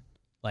 million.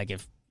 Like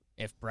if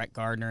Brett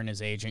Gardner and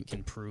his agent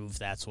can prove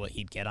that's what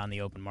he'd get on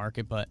the open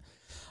market. But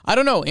I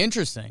don't know.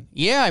 Interesting.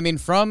 Yeah, I mean,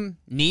 from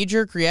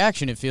knee-jerk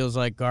reaction, it feels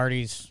like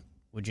Gardy's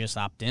would just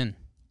opt in.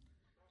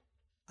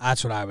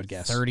 That's what I would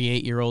guess.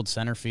 38-year-old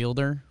center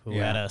fielder who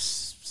had a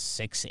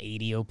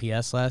 680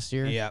 OPS last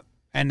year. Yeah.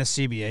 And the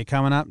CBA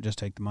coming up, just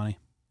take the money.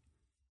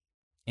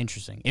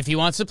 Interesting. If he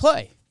wants to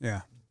play.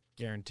 Yeah.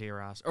 Guarantee a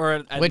roster. Or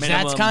at which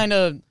minimum, that's kind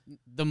of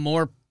the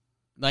more...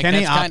 Like, can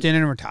he opt in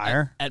and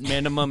retire? At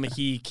minimum,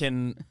 he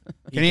can...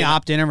 Can he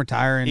opt in and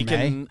retire in May? He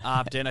can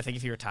opt in. I think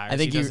if he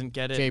retires, he doesn't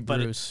get it. Jay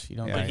Bruce, you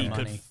don't get he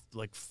money.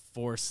 could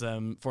force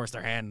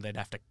their hand. They'd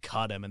have to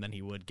cut him, and then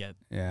he would get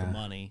the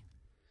money.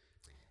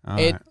 All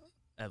right.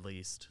 At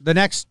least. The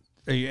next...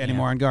 Are you any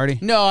more on Gardy?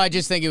 No, I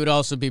just think it would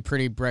also be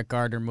pretty Brett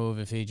Gardner move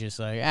if he just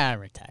like, I'm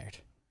retired.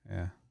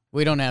 Yeah.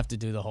 We don't have to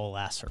do the whole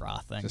last hurrah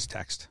thing. Just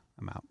text.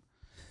 I'm out.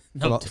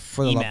 No,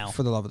 for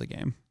the love of the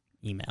game.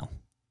 Email.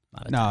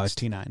 No, it's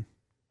T9.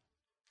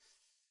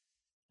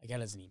 I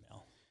got his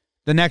email.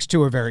 The next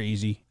two are very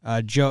easy.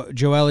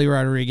 Joely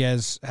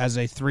Rodriguez has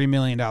a $3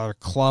 million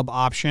club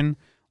option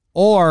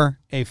or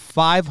a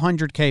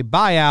 $500K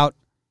buyout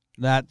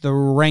that the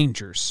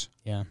Rangers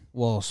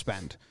will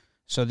spend.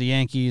 So the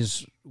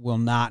Yankees will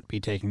not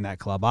be taking that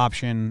club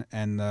option,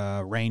 and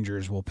the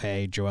Rangers will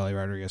pay Joely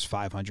Rodriguez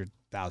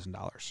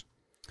 $500,000.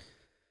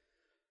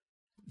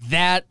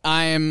 That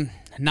I am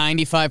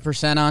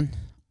 95% on.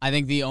 I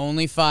think the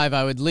only 5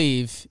 I would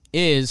leave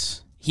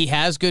is he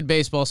has good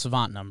baseball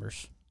savant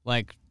numbers.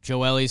 Like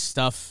Joely's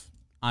stuff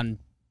on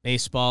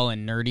baseball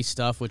and nerdy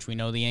stuff, which we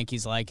know the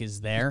Yankees like,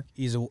 is there.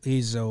 You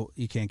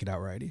can't get out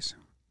righties.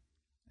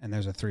 And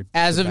there's a 3.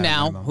 As of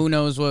now, minimum. Who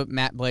knows what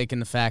Matt Blake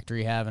and the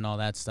factory have and all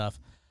that stuff.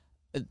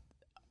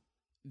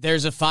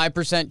 There's a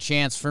 5%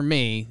 chance for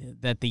me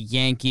that the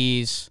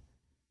Yankees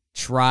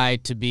try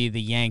to be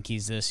the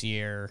Yankees this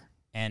year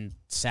and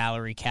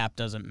salary cap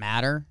doesn't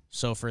matter.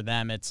 So for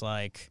them, it's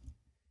like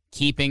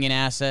keeping an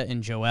asset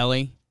in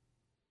Joely,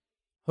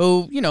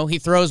 who, he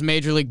throws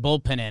major league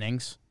bullpen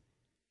innings.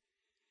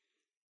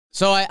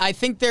 So I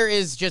think there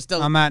is just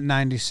I'm at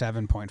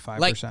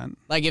 97.5%.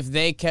 Like if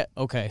they kept...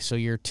 Okay, so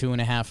you're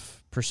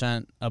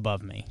 2.5%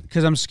 above me.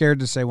 Because I'm scared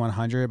to say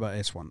 100, but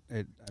it's one.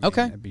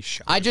 It'd be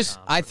shocking.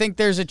 I think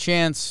there's a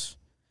chance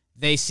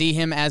they see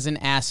him as an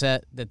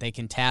asset that they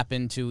can tap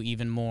into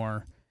even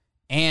more.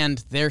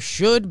 And there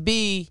should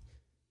be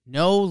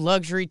no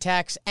luxury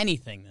tax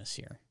anything this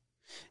year.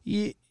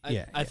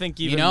 I think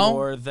even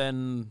more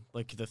than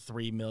like the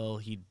 $3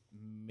 million he'd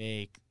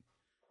make.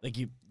 Like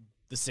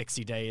the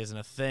 60-day isn't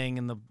a thing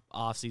in the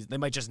offseason. They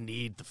might just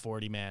need the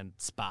 40-man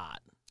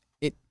spot.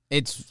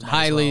 It's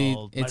highly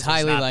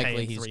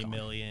likely he's $3 gone.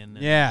 million.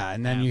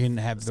 And then you can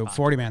have the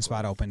 40-man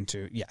spot open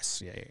too.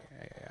 Yes,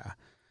 yeah.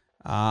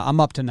 I'm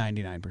up to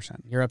 99%.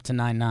 You're up to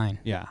 99.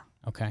 Yeah,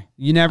 Okay.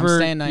 You I'm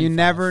saying 95.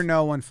 never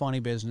know when funny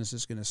business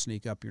is going to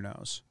sneak up your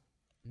nose.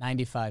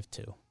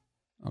 95.2.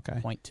 Okay.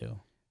 0.2.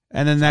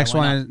 And then So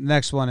I went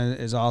next one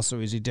is also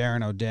easy.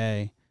 Darren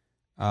O'Day,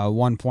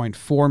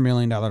 $1.4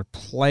 million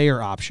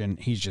player option.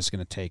 He's just going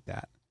to take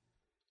that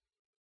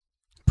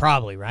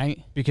Probably,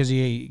 right? because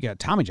he got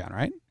Tommy John,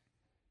 right?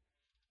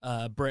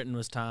 Britton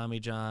was Tommy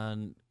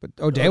John. But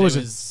O'Day was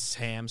his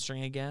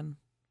hamstring again.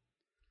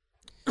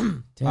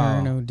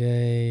 Darren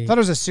O'Day. I thought it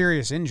was a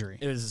serious injury.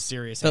 It was a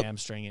serious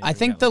hamstring injury. I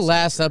think That the was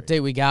last surgery.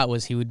 update we got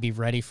was he would be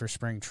ready for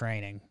spring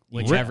training,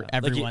 which Yeah.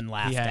 everyone He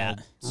laughed had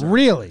at. surgery,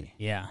 Really?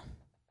 Yeah.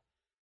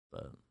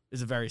 But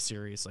it's a very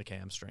serious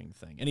hamstring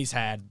thing, and he's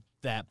had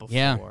that before.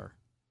 Yeah.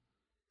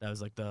 That was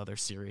the other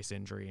serious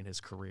injury in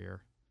his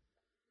career.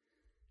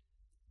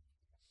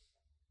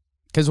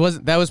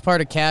 Because that was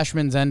part of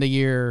Cashman's end of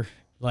year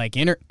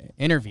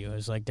interview. It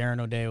was like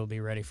Darren O'Day will be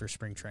ready for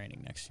spring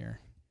training next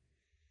year.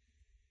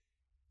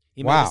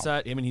 He Wow. may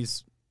decide. I mean,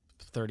 he's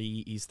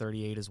 30. He's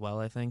 38 as well,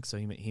 I think. So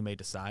he may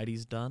decide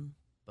he's done.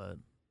 But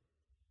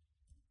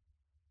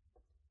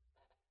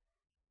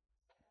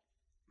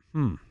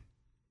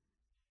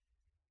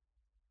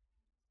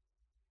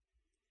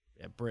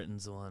yeah,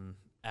 Britton's the one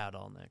out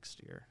all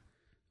next year.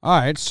 All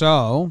right,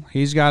 so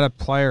he's got a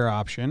player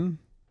option,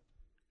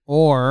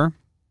 or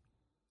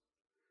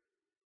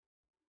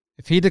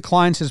if he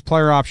declines his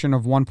player option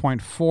of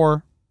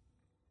 1.4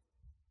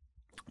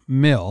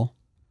 mil,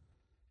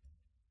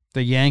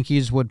 the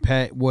Yankees would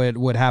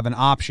have an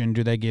option.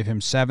 Do they give him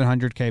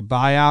 $700K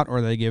buyout, or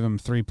they give him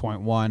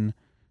 3.1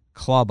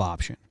 club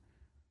option?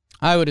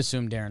 I would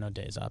assume Darren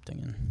O'Day's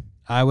opting in.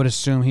 I would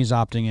assume he's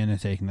opting in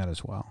and taking that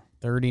as well.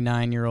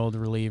 39-year-old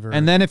reliever.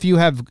 And then if you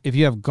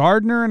have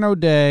Gardner and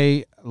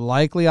O'Day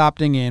likely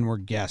opting in, we're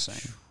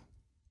guessing,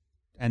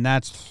 and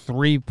that's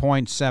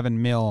 3.7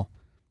 mil.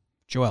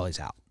 Joelly's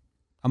out.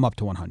 I'm up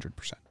to 100%.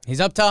 He's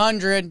up to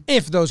 100.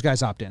 If those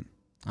guys opt in.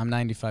 I'm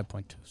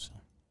 95.2. So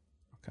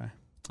Okay.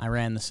 I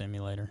ran the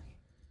simulator,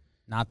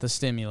 not the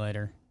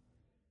stimulator.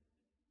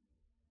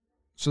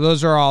 So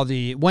those are all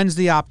when's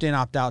the opt-in,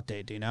 opt-out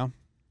date, do you know?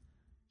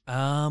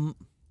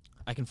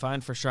 I can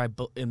find for sure.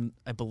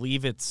 I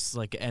believe it's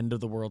end of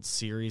the World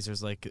Series.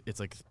 There's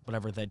it's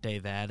whatever that day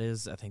that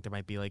is. I think there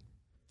might be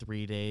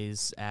 3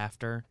 days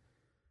after.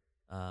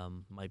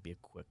 Might be a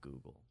quick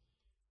Google.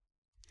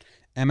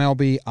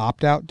 MLB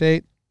opt-out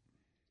date?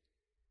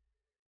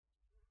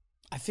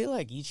 I feel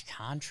like each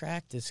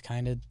contract is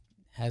kind of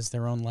has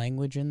their own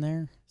language in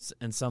there.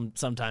 And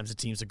sometimes the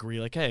teams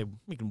agree, hey,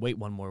 we can wait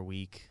one more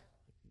week.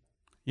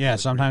 Yeah,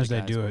 Agree sometimes with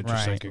they the do guys. it,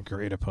 just Right.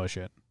 agree to push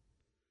it.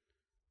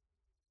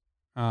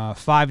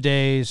 5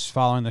 days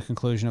following the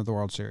conclusion of the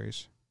World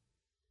Series.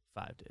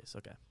 5 days.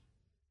 Okay.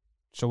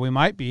 So we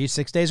might be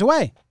 6 days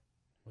away.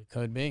 We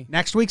could be.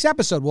 Next week's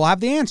episode, we'll have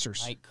the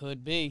answers. Might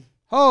could be.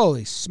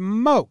 Holy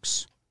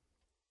smokes.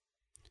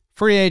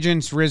 Free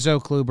agents, Rizzo,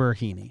 Kluber,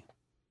 Heaney.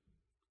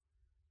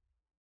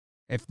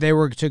 If they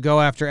were to go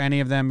after any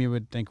of them, you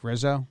would think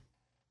Rizzo?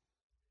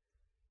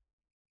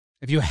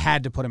 If you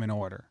had to put them in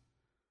order.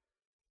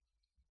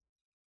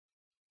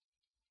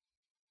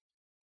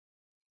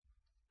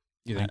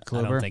 You think I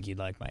Kluber? don't think you'd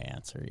like my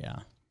answer, yeah.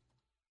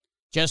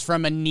 Just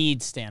from a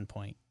need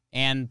standpoint.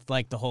 And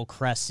the whole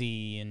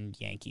Cressy and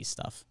Yankee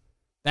stuff.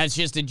 That's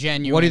just a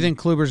genuine... What do you think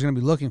Kluber's going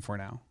to be looking for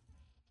now?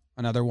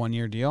 Another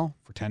 1-year deal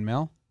for $10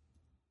 million?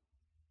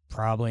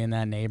 Probably in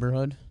that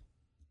neighborhood.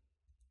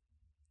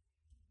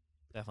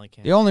 Definitely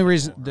can't. The only get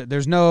reason more.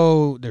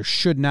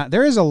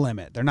 there is a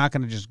limit. They're not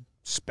going to just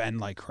spend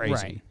like crazy.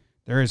 Right.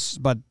 There is,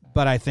 but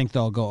I think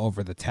they'll go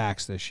over the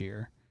tax this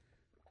year.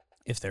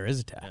 If there is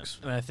a Yeah. tax.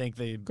 And I think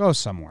Go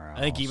somewhere else.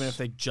 I think even if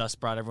they just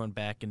brought everyone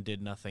back and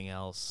did nothing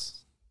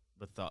else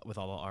with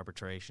all the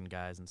arbitration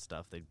guys and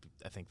stuff,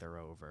 I think they're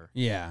over.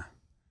 yeah,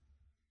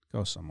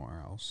 go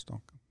somewhere else.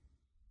 Don't.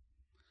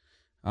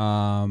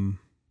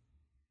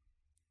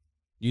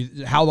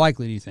 How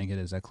likely do you think it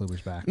is that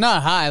Kluber's back?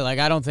 Not high.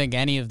 I don't think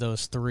any of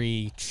those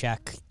three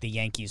check the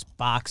Yankees'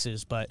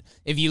 boxes. But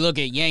if you look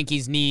at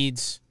Yankees'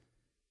 needs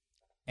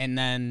and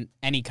then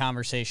any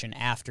conversation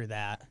after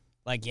that,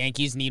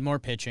 Yankees need more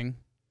pitching,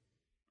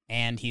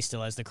 and he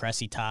still has the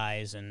Cressy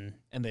ties. And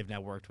they've now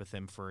worked with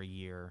him for a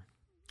year.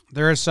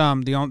 There is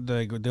some. The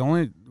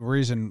only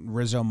reason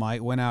Rizzo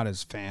might win out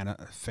is fan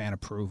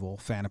approval,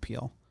 fan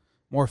appeal.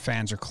 More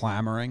fans are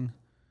clamoring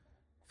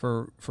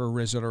for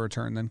Rizzo to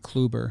return than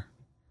Kluber.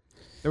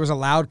 There was a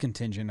loud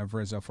contingent of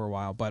Rizzo for a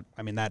while, but,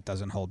 that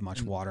doesn't hold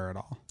much water at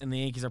all. And the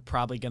Yankees are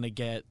probably going to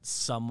get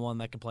someone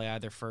that can play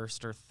either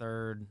first or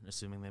third,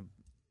 assuming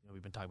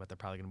we've been talking about they're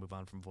probably going to move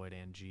on from Voit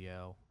and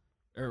Gio.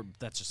 Or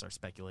that's just our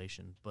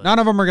speculation. But None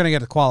of them are going to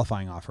get a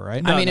qualifying offer,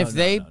 right? I mean, if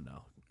they-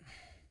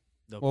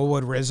 No. Well,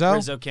 would Rizzo?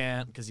 Rizzo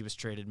can't because he was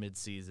traded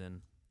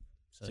mid-season,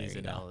 so there he's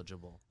you go.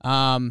 ineligible.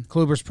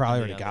 Kluber's probably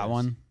The already got others.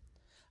 one.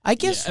 I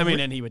guess. Yeah,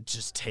 and he would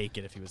just take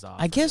it if he was off.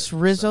 I guess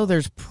Rizzo,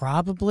 there's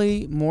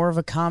probably more of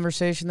a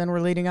conversation than we're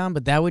leading on,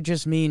 but that would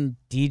just mean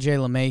DJ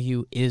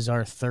LeMahieu is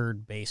our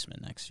third baseman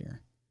next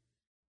year.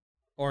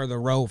 Or the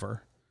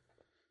Rover.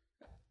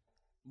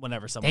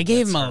 whenever someone They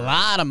gave gets him a hurt.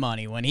 lot of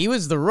money. When he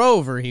was the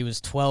Rover, he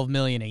was $12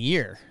 million a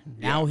year.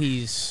 Now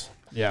he's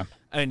Yeah.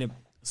 I mean,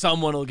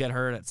 someone will get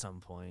hurt at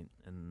some point,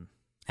 and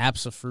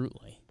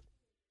absolutely.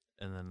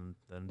 then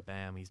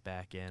bam, he's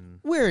back in.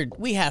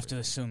 We have to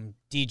assume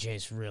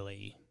DJ's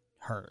really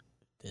hurt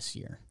this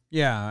year.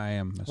 Yeah, I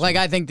am. Like,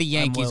 I think the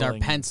Yankees are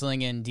willing.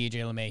 penciling in DJ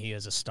LeMahieu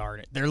as a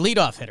starter. Their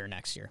leadoff hitter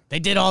next year. They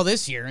did all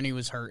this year, and he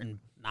was hurt and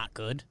not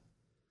good.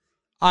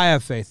 I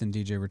have faith in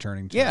DJ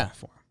returning to Yeah.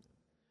 form.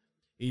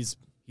 He's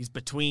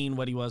between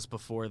what he was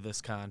before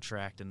this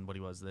contract and what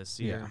he was this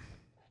year. Yeah.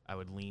 I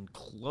would lean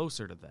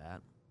closer to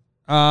that.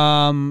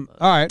 All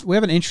right, we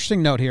have an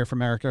interesting note here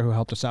from Erica, who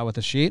helped us out with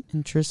the sheet.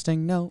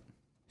 Interesting note.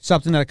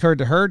 Something that occurred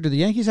to her. Do the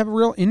Yankees have a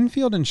real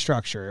infield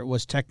instructor? It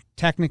was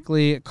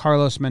technically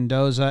Carlos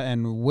Mendoza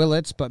and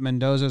Willits, but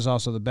Mendoza is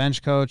also the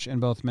bench coach, and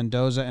both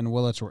Mendoza and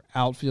Willits were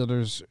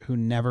outfielders who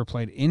never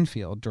played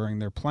infield during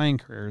their playing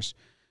careers.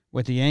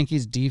 With the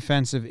Yankees'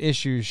 defensive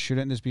issues,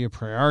 shouldn't this be a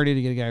priority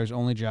to get a guy whose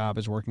only job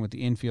is working with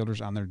the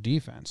infielders on their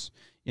defense?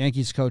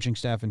 Yankees coaching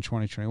staff in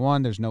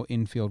 2021, there's no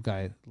infield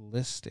guy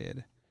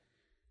listed.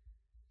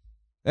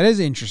 That is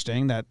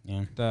interesting that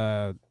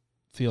the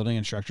fielding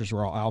instructors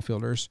were all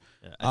outfielders.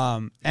 Yeah,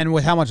 And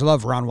with how much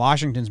love Ron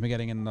Washington's been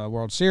getting in the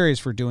World Series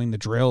for doing the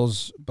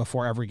drills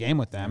before every game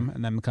with them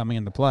and them coming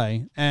into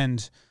play.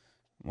 And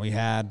we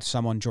had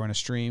someone join a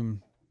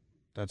stream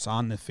that's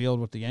on the field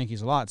with the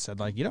Yankees a lot, said,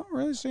 like, you don't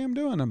really see him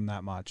doing them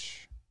that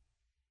much.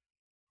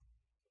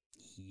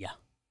 Yeah.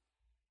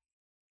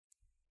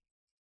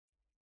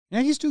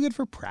 Yankees too good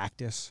for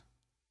practice.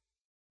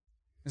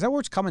 Is that where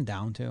it's coming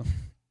down to?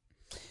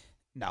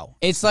 No.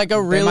 It's like a They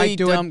really might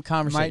do dumb it,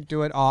 conversation. Might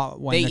do it all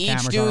when They the each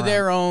cameras do are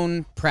their on.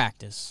 own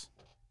practice.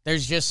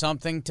 There's just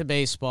something to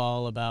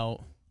baseball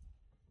about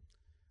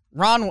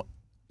Ron.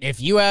 If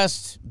you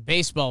asked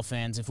baseball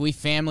fans, if we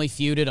family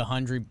feuded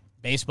 100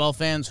 baseball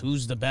fans,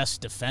 who's the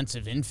best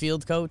defensive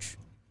infield coach?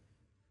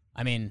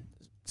 I mean,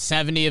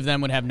 70 of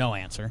them would have no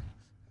answer.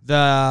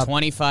 The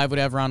 25 would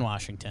have Ron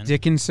Washington.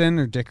 Dickinson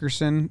or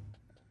Dickerson,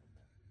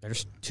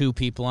 There's two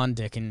people on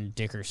Dick and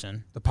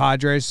Dickerson. the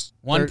Padres.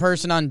 One they're-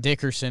 person on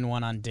Dickerson,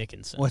 one on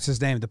Dickinson. What's his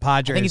name? The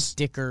I Padres. think it's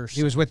Dickerson.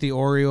 He was with the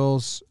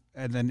Orioles,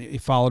 and then he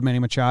followed Manny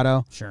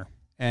Machado, Sure.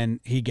 and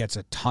he gets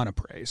a ton of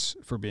praise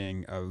for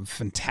being a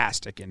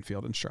fantastic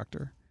infield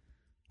instructor.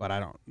 But I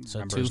don't So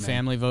remember two his name.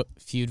 family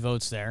feud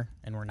votes there,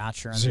 and we're not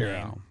sure on the name.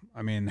 Zero.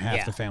 I mean, half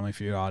Yeah. the Family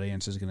Feud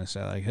audience is going to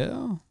say, like,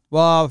 hell.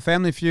 Well,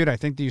 Family Feud, I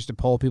think they used to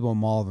poll people in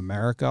Mall of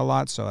America a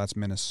lot, so that's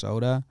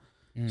Minnesota.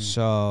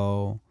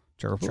 So,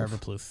 Trevor Plouffe. Trevor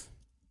Plouffe.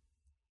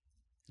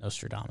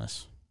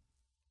 Nostradamus.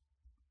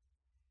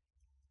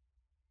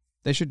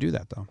 They should do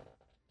that, though.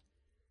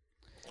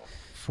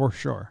 For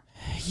sure.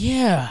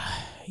 Yeah,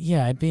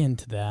 I'd be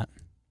into that.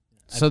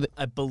 So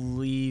I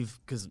believe,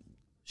 because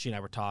she and I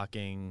were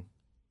talking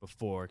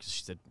before, because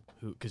she said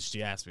because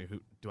she asked me, who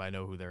do I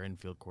know who their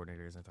infield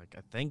coordinator is? I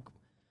think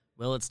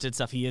Willits did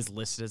stuff. He is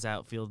listed as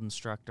outfield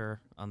instructor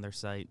on their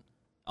site.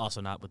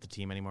 Also not with the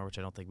team anymore, which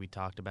I don't think we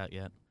talked about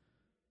yet.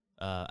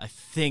 I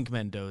think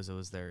Mendoza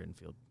was their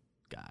infield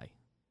guy,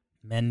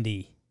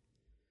 Mendy.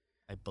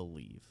 I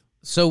believe.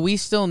 So we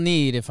still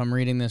need, if I'm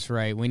reading this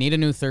right, we need a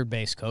new third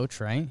base coach,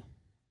 right?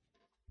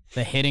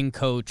 The hitting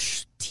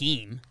coach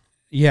team.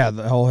 Yeah,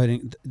 the whole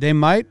hitting. They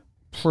might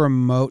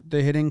promote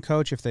the hitting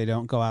coach if they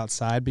don't go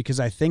outside, because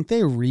I think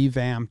they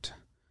revamped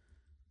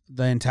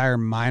the entire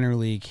minor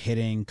league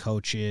hitting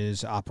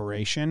coaches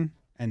operation,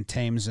 and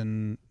Thames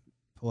and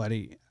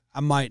Paletti. I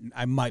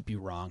might be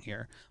wrong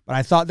here, but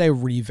I thought they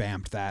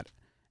revamped that,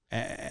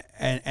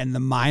 and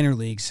the minor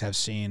leagues have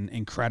seen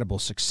incredible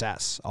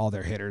success. All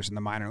their hitters in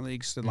the minor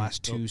leagues the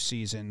last two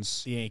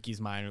seasons. The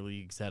Yankees minor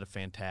leagues had a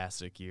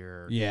fantastic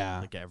year. Yeah.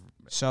 Like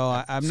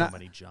So I'm so not.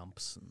 many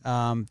jumps.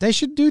 They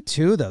should do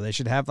two though. They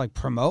should have like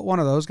promote one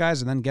of those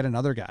guys and then get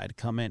another guy to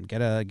come in.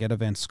 Get a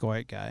Van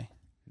Scoit guy.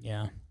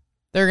 Yeah.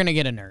 They're going to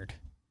get a nerd.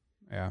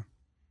 Yeah.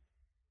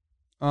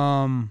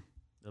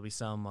 There'll be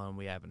someone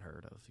we haven't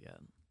heard of yet.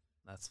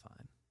 That's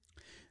fine.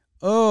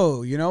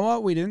 Oh, you know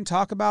what we didn't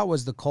talk about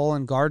was the Cole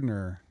and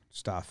Gardner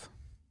stuff.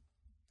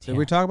 Did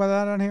we talk about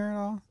that on here at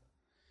all?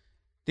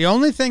 The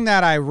only thing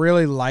that I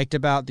really liked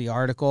about the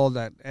article,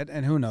 that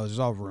and who knows, it's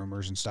all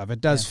rumors and stuff,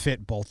 it does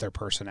fit both their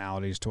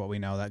personalities to what we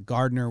know, that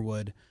Gardner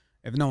would,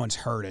 if no one's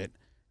heard it,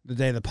 the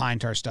day the pine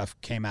tar stuff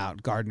came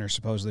out, Gardner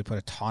supposedly put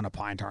a ton of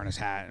pine tar in his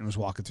hat and was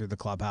walking through the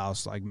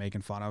clubhouse like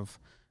making fun of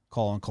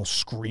Cole, and Cole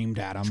screamed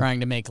at him. Trying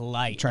to make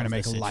light Trying to of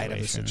make the light of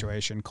the situation.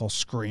 situation. Cole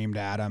screamed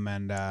at him,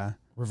 and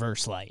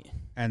Reverse light.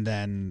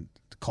 then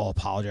Cole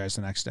apologized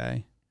the next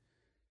day.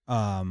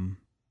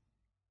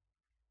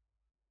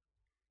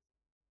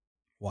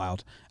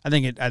 Wild. I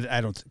think I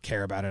don't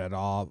care about it at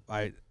all.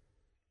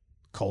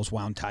 Cole's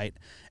wound tight.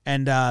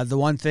 And the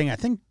one thing I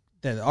think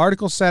the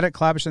article said it,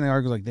 Clappish in the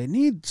article, like they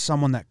need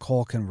someone that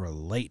Cole can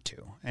relate to.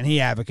 And he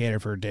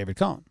advocated for David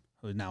Cohn,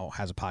 who now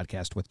has a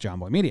podcast with John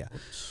Boy Media.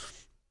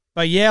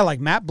 But yeah, like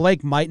Matt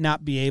Blake might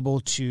not be able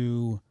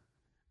to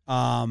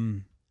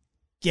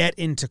get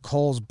into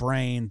Cole's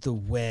brain the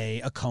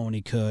way a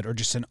Coney could, or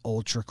just an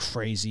ultra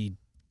crazy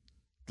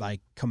like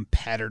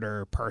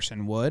competitor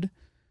person would.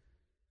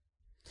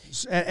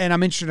 And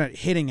I'm interested in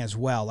hitting as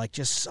well. Like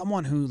just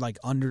someone who like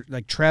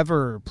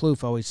Trevor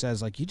Plouffe always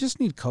says, like you just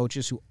need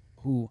coaches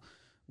who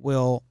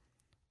will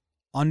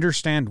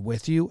understand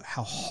with you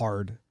how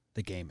hard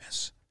the game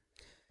is.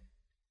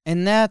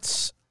 And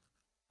that's,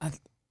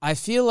 I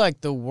feel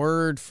like the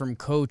word from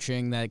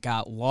coaching that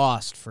got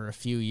lost for a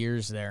few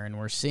years there, and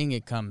we're seeing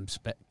it come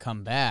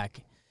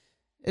back,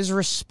 is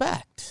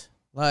respect.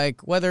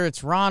 Like whether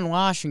it's Ron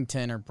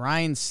Washington or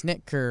Brian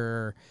Snitker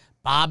or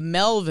Bob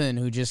Melvin,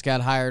 who just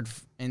got hired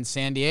in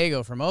San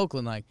Diego from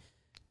Oakland, like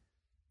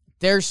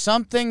there's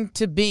something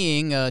to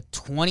being a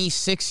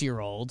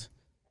 26-year-old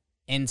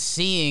and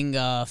seeing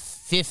a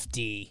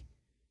 50,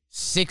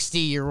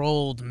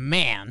 60-year-old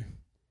man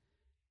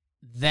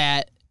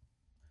that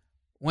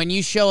when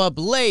you show up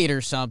late or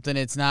something,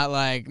 it's not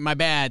like, my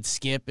bad,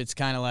 Skip. It's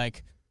kind of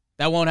like,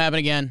 that won't happen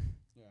again.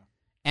 Yeah.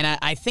 And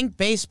I think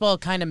baseball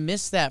kind of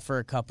missed that for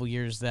a couple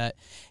years. I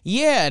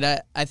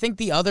think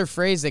the other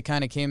phrase that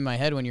kind of came in my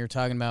head when you were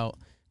talking about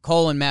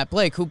Cole and Matt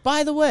Blake, who,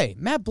 by the way,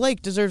 Matt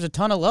Blake deserves a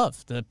ton of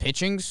love. The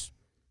pitching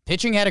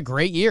had a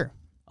great year.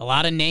 A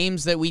lot of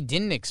names that we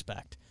didn't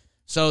expect.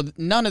 So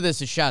none of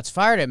this is shots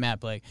fired at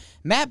Matt Blake.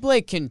 Matt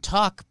Blake can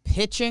talk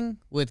pitching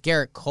with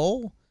Garrett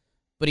Cole,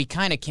 but he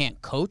kind of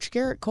can't coach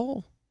Garrett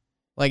Cole.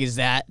 Like, is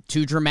that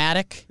too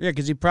dramatic? Yeah,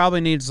 because he probably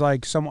needs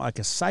like somewhat like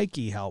a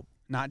psyche help,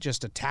 not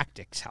just a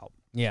tactics help.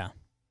 Yeah,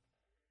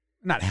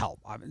 not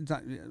help.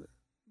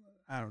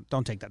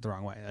 Don't take that the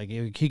wrong way. Like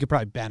he could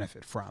probably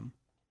benefit from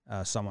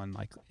someone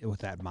like with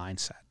that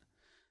mindset.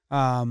 So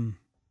I'm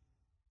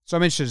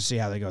interested to see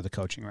how they go the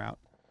coaching route.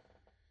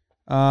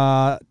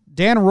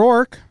 Dan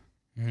Rourke,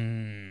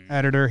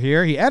 editor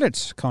here, he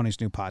edits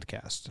Coney's new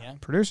podcast,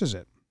 produces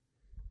it.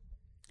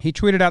 He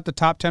tweeted out the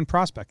top 10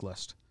 prospect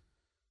list.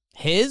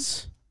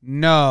 His?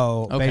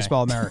 No, okay.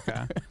 Baseball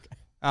America.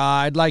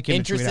 I'd like him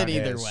interested to tweet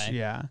out either his. way.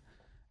 Yeah.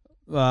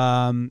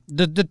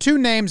 The two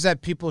names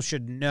that people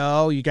should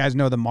know, you guys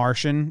know the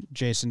Martian,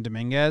 Jason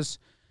Dominguez,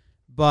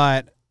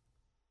 but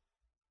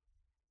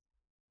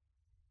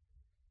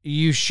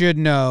you should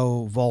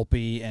know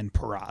Volpe and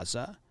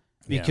Peraza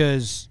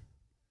because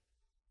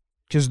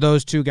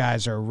those two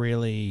guys are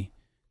really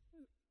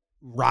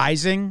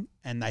rising,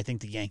 and I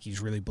think the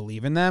Yankees really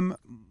believe in them,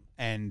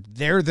 and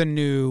they're the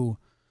new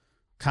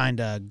kind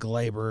of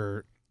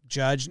Glaber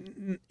Judge.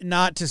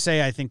 Not to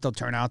say I think they'll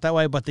turn out that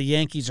way, but the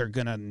Yankees are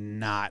going to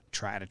not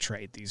try to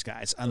trade these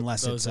guys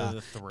unless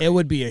it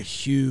would be a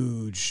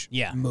huge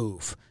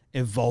move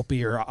if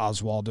Volpe or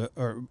Oswald,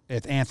 or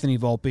if Anthony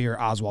Volpe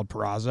or Oswald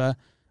Peraza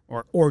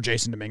or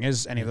Jason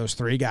Dominguez, any of those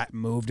three got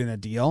moved in a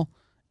deal,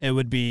 it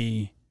would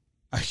be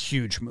a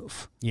huge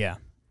move. Yeah.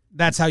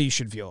 That's how you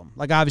should view them.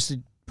 Like,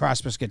 obviously,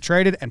 prospects get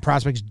traded and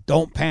prospects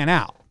don't pan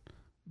out.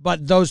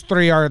 But those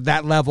three are at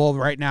that level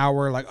right now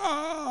where, like,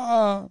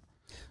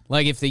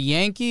 Like, if the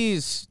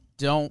Yankees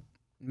don't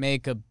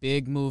make a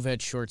big move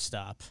at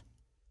shortstop,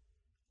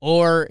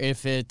 or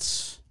if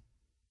it's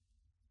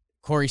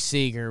Corey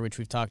Seager, which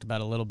we've talked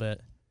about a little bit,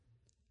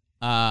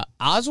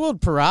 Oswald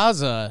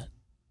Peraza,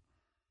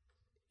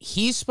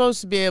 he's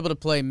supposed to be able to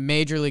play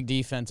Major League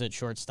defense at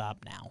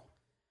shortstop now.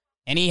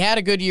 And he had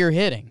a good year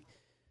hitting.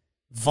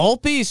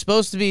 Volpe is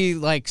supposed to be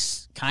like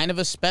kind of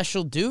a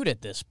special dude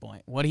at this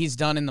point. What he's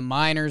done in the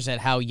minors, at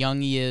how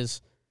young he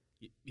is.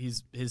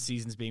 His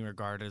season's being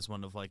regarded as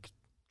one of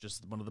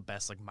the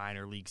best like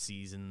minor league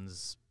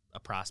seasons a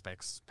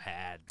prospect's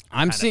had.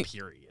 I'm seeing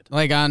period.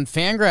 Like on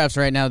Fangraphs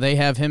right now, they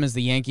have him as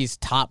the Yankees'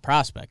 top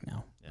prospect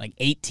now, like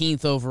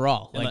 18th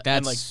overall. And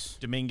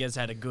Dominguez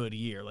had a good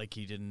year. Like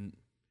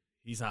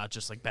he's not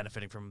just like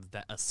benefiting from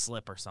a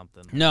slip or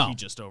something. No, he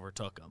just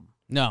overtook him.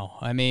 No,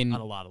 I mean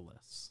on a lot of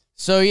lists.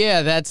 So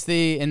yeah, that's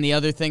the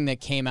other thing that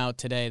came out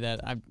today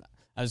that I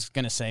was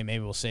going to say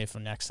maybe we'll save for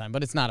next time,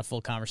 but it's not a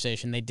full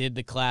conversation. They did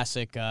the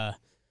classic,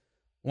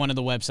 one of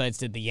the websites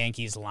did the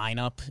Yankees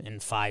lineup in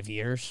 5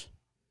 years,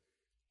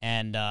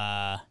 and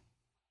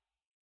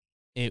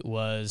it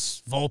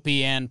was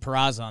Volpe and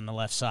Peraza on the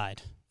left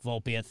side.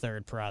 Volpe at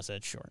third, Peraza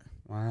at short.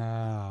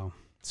 Wow.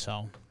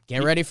 So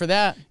get ready for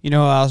that. You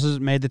know who else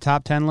has made the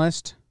top 10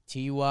 list?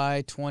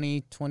 TY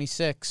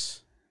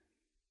 2026.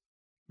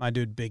 My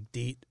dude, Big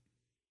Deet.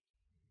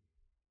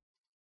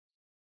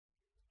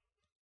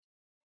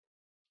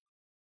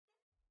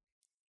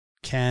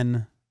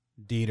 Ken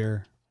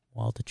Dieter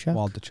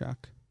Waldachuk.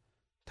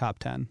 Top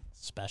 10.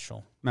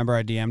 Special. Remember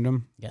I DM'd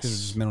him? Yes. Because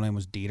his middle name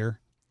was Dieter.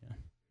 Yeah.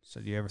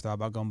 Said, you ever thought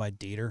about going by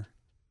Dieter?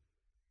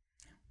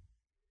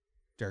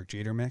 Derek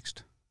Jeter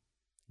mixed.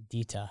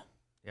 Dita.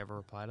 You ever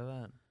reply to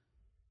that?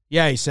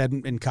 Yeah, he said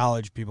in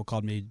college people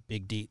called me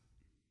Big Deet.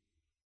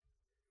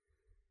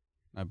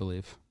 I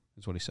believe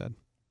is what he said.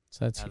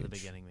 So that's huge. Huge. The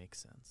beginning makes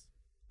sense.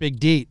 Big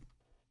Deet.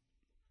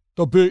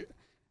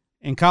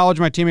 In college,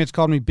 my teammates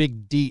called me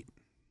Big Deet.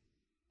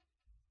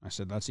 I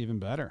said, that's even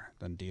better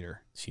than Dieter.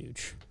 It's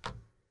huge.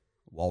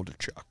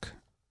 Waldachuk.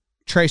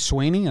 Trey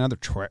Sweeney, another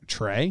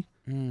Trey.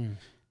 Mm.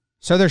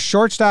 So they're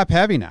shortstop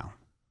heavy now.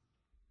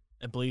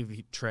 I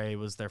believe Trey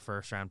was their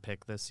first-round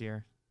pick this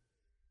year.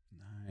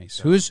 Nice.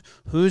 So,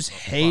 Who's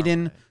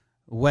Hayden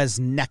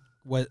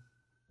away.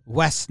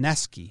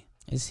 Wesneski?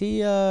 Is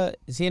he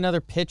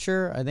another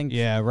pitcher? I think.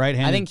 Yeah,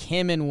 right-handed. I think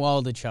him and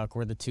Waldachuk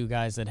were the two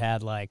guys that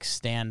had like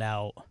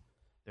standout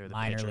They're the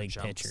minor pitcher league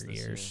jumps pitcher this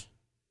years.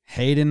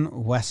 Hayden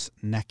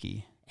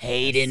Wesnecky.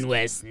 Hayden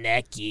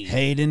Wesnecky.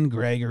 Hayden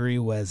Gregory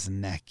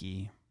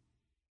Wesnecky.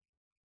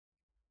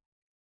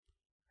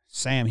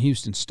 Sam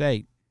Houston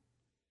State.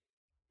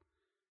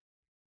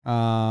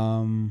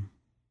 Austin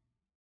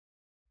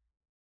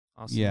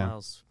Yeah.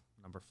 Miles,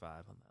 number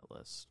 5 on that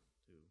list,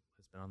 who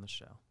has been on the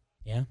show.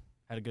 Yeah.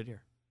 Had a good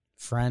year.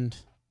 Friend.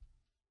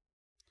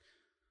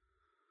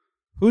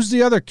 Who's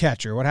the other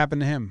catcher? What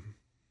happened to him?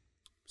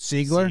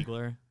 Siegler?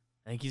 Siegler.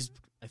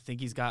 I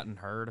think he's gotten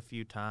hurt a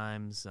few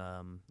times.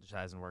 Just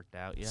hasn't worked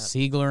out yet.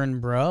 Siegler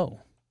and Bro.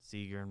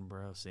 Seager and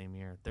Bro, same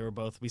year. They were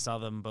both. We saw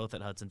them both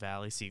at Hudson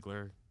Valley.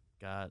 Siegler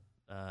got.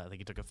 I think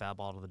he took a foul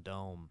ball to the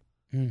dome.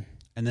 And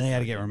then they had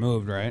to get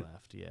removed, right?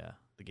 Left, yeah.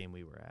 The game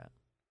we were at.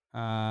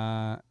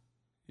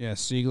 Yeah,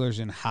 Siegler's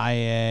in high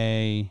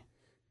A.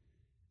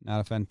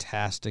 Not a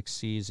fantastic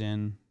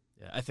season.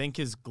 Yeah, I think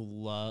his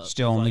glove.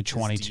 Still only his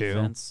 22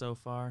 defense so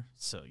far.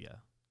 So yeah,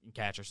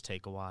 catchers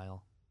take a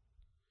while.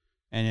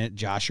 And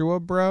Joshua,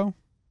 bro?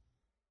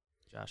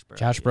 Josh Bro.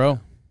 Josh yeah. Bro.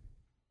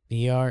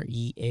 Breaux.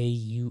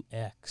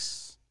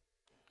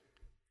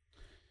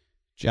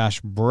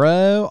 Josh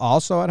Bro,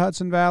 also at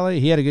Hudson Valley.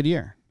 He had a good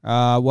year.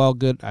 Well,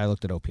 good. I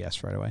looked at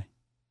OPS right away.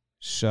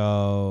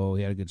 So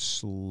he had a good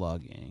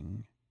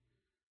slugging.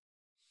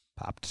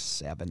 Popped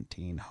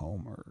 17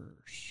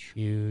 homers.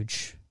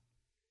 Huge.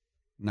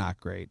 Not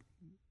great.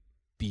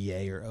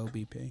 BA or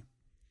OBP.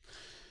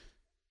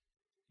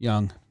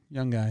 Young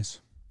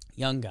guys.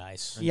 Young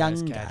guys. And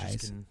Young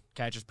catchers guys.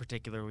 Catchers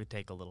particularly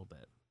take a little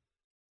bit.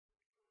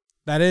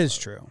 That is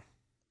true.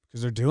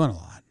 Because they're doing a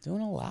lot.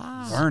 Doing a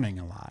lot. Learning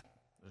a lot.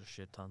 There's a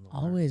shit ton. To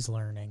learn. Always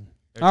learning.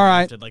 They're All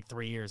right. drafted like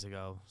 3 years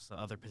ago. So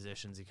other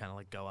positions you kind of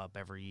like go up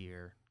every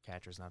year.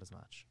 Catchers not as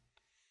much.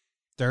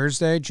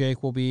 Thursday,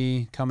 Jake will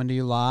be coming to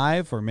you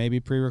live or maybe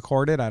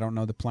pre-recorded. I don't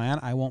know the plan.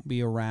 I won't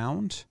be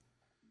around.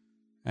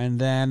 And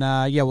then,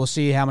 we'll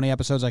see how many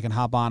episodes I can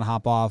hop on,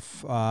 hop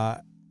off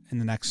in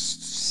the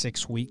next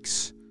 6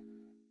 weeks.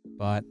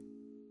 But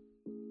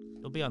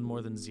It'll be on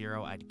more than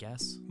 0, I'd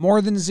guess.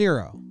 more than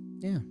 0.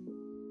 Yeah.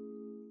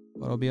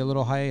 But it'll be a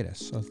little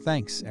hiatus. So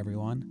thanks,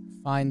 everyone.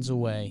 Finds a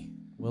way.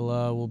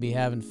 We'll be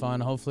having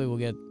fun. Hopefully we'll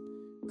get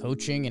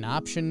coaching and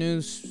option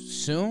news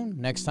soon.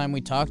 Next time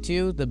we talk to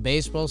you, the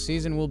baseball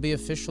season will be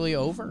officially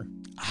over.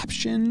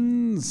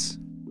 Options.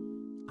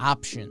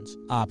 Option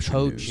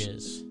Coaches.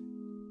 news.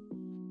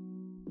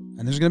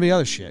 And there's going to be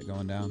other shit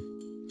going down.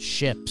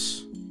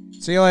 Ships.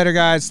 See you later,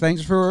 guys.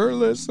 Thanks for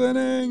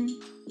listening.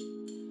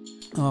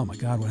 Oh, my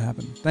God, what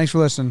happened? Thanks for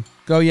listening.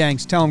 Go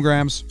Yanks. Tell them,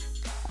 Grams.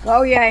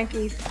 Go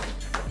Yankees.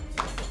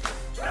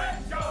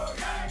 Let's go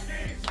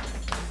Yankees!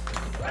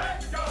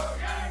 Let's go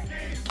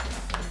Yankees!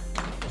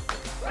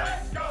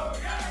 Let's go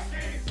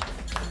Yankees!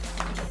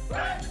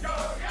 Let's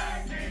go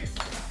Yankees!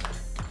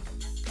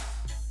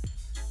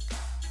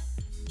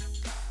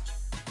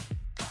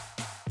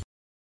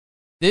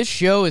 This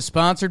show is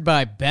sponsored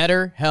by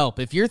BetterHelp.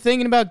 If you're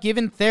thinking about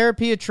giving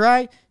therapy a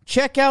try,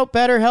 check out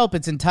BetterHelp.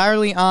 It's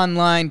entirely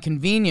online,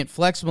 convenient,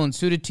 flexible, and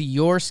suited to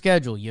your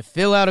schedule. You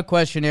fill out a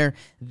questionnaire,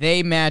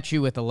 they match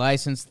you with a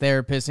licensed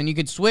therapist, and you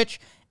can switch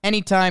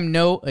anytime,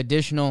 no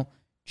additional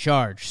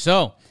charge.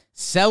 So,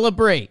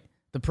 celebrate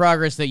the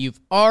progress that you've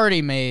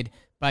already made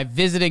by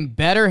visiting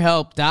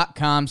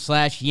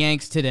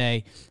BetterHelp.com/Yanks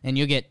today, and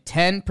you'll get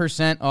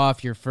 10%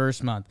 off your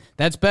first month.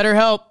 That's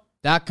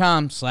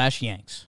BetterHelp.com/Yanks.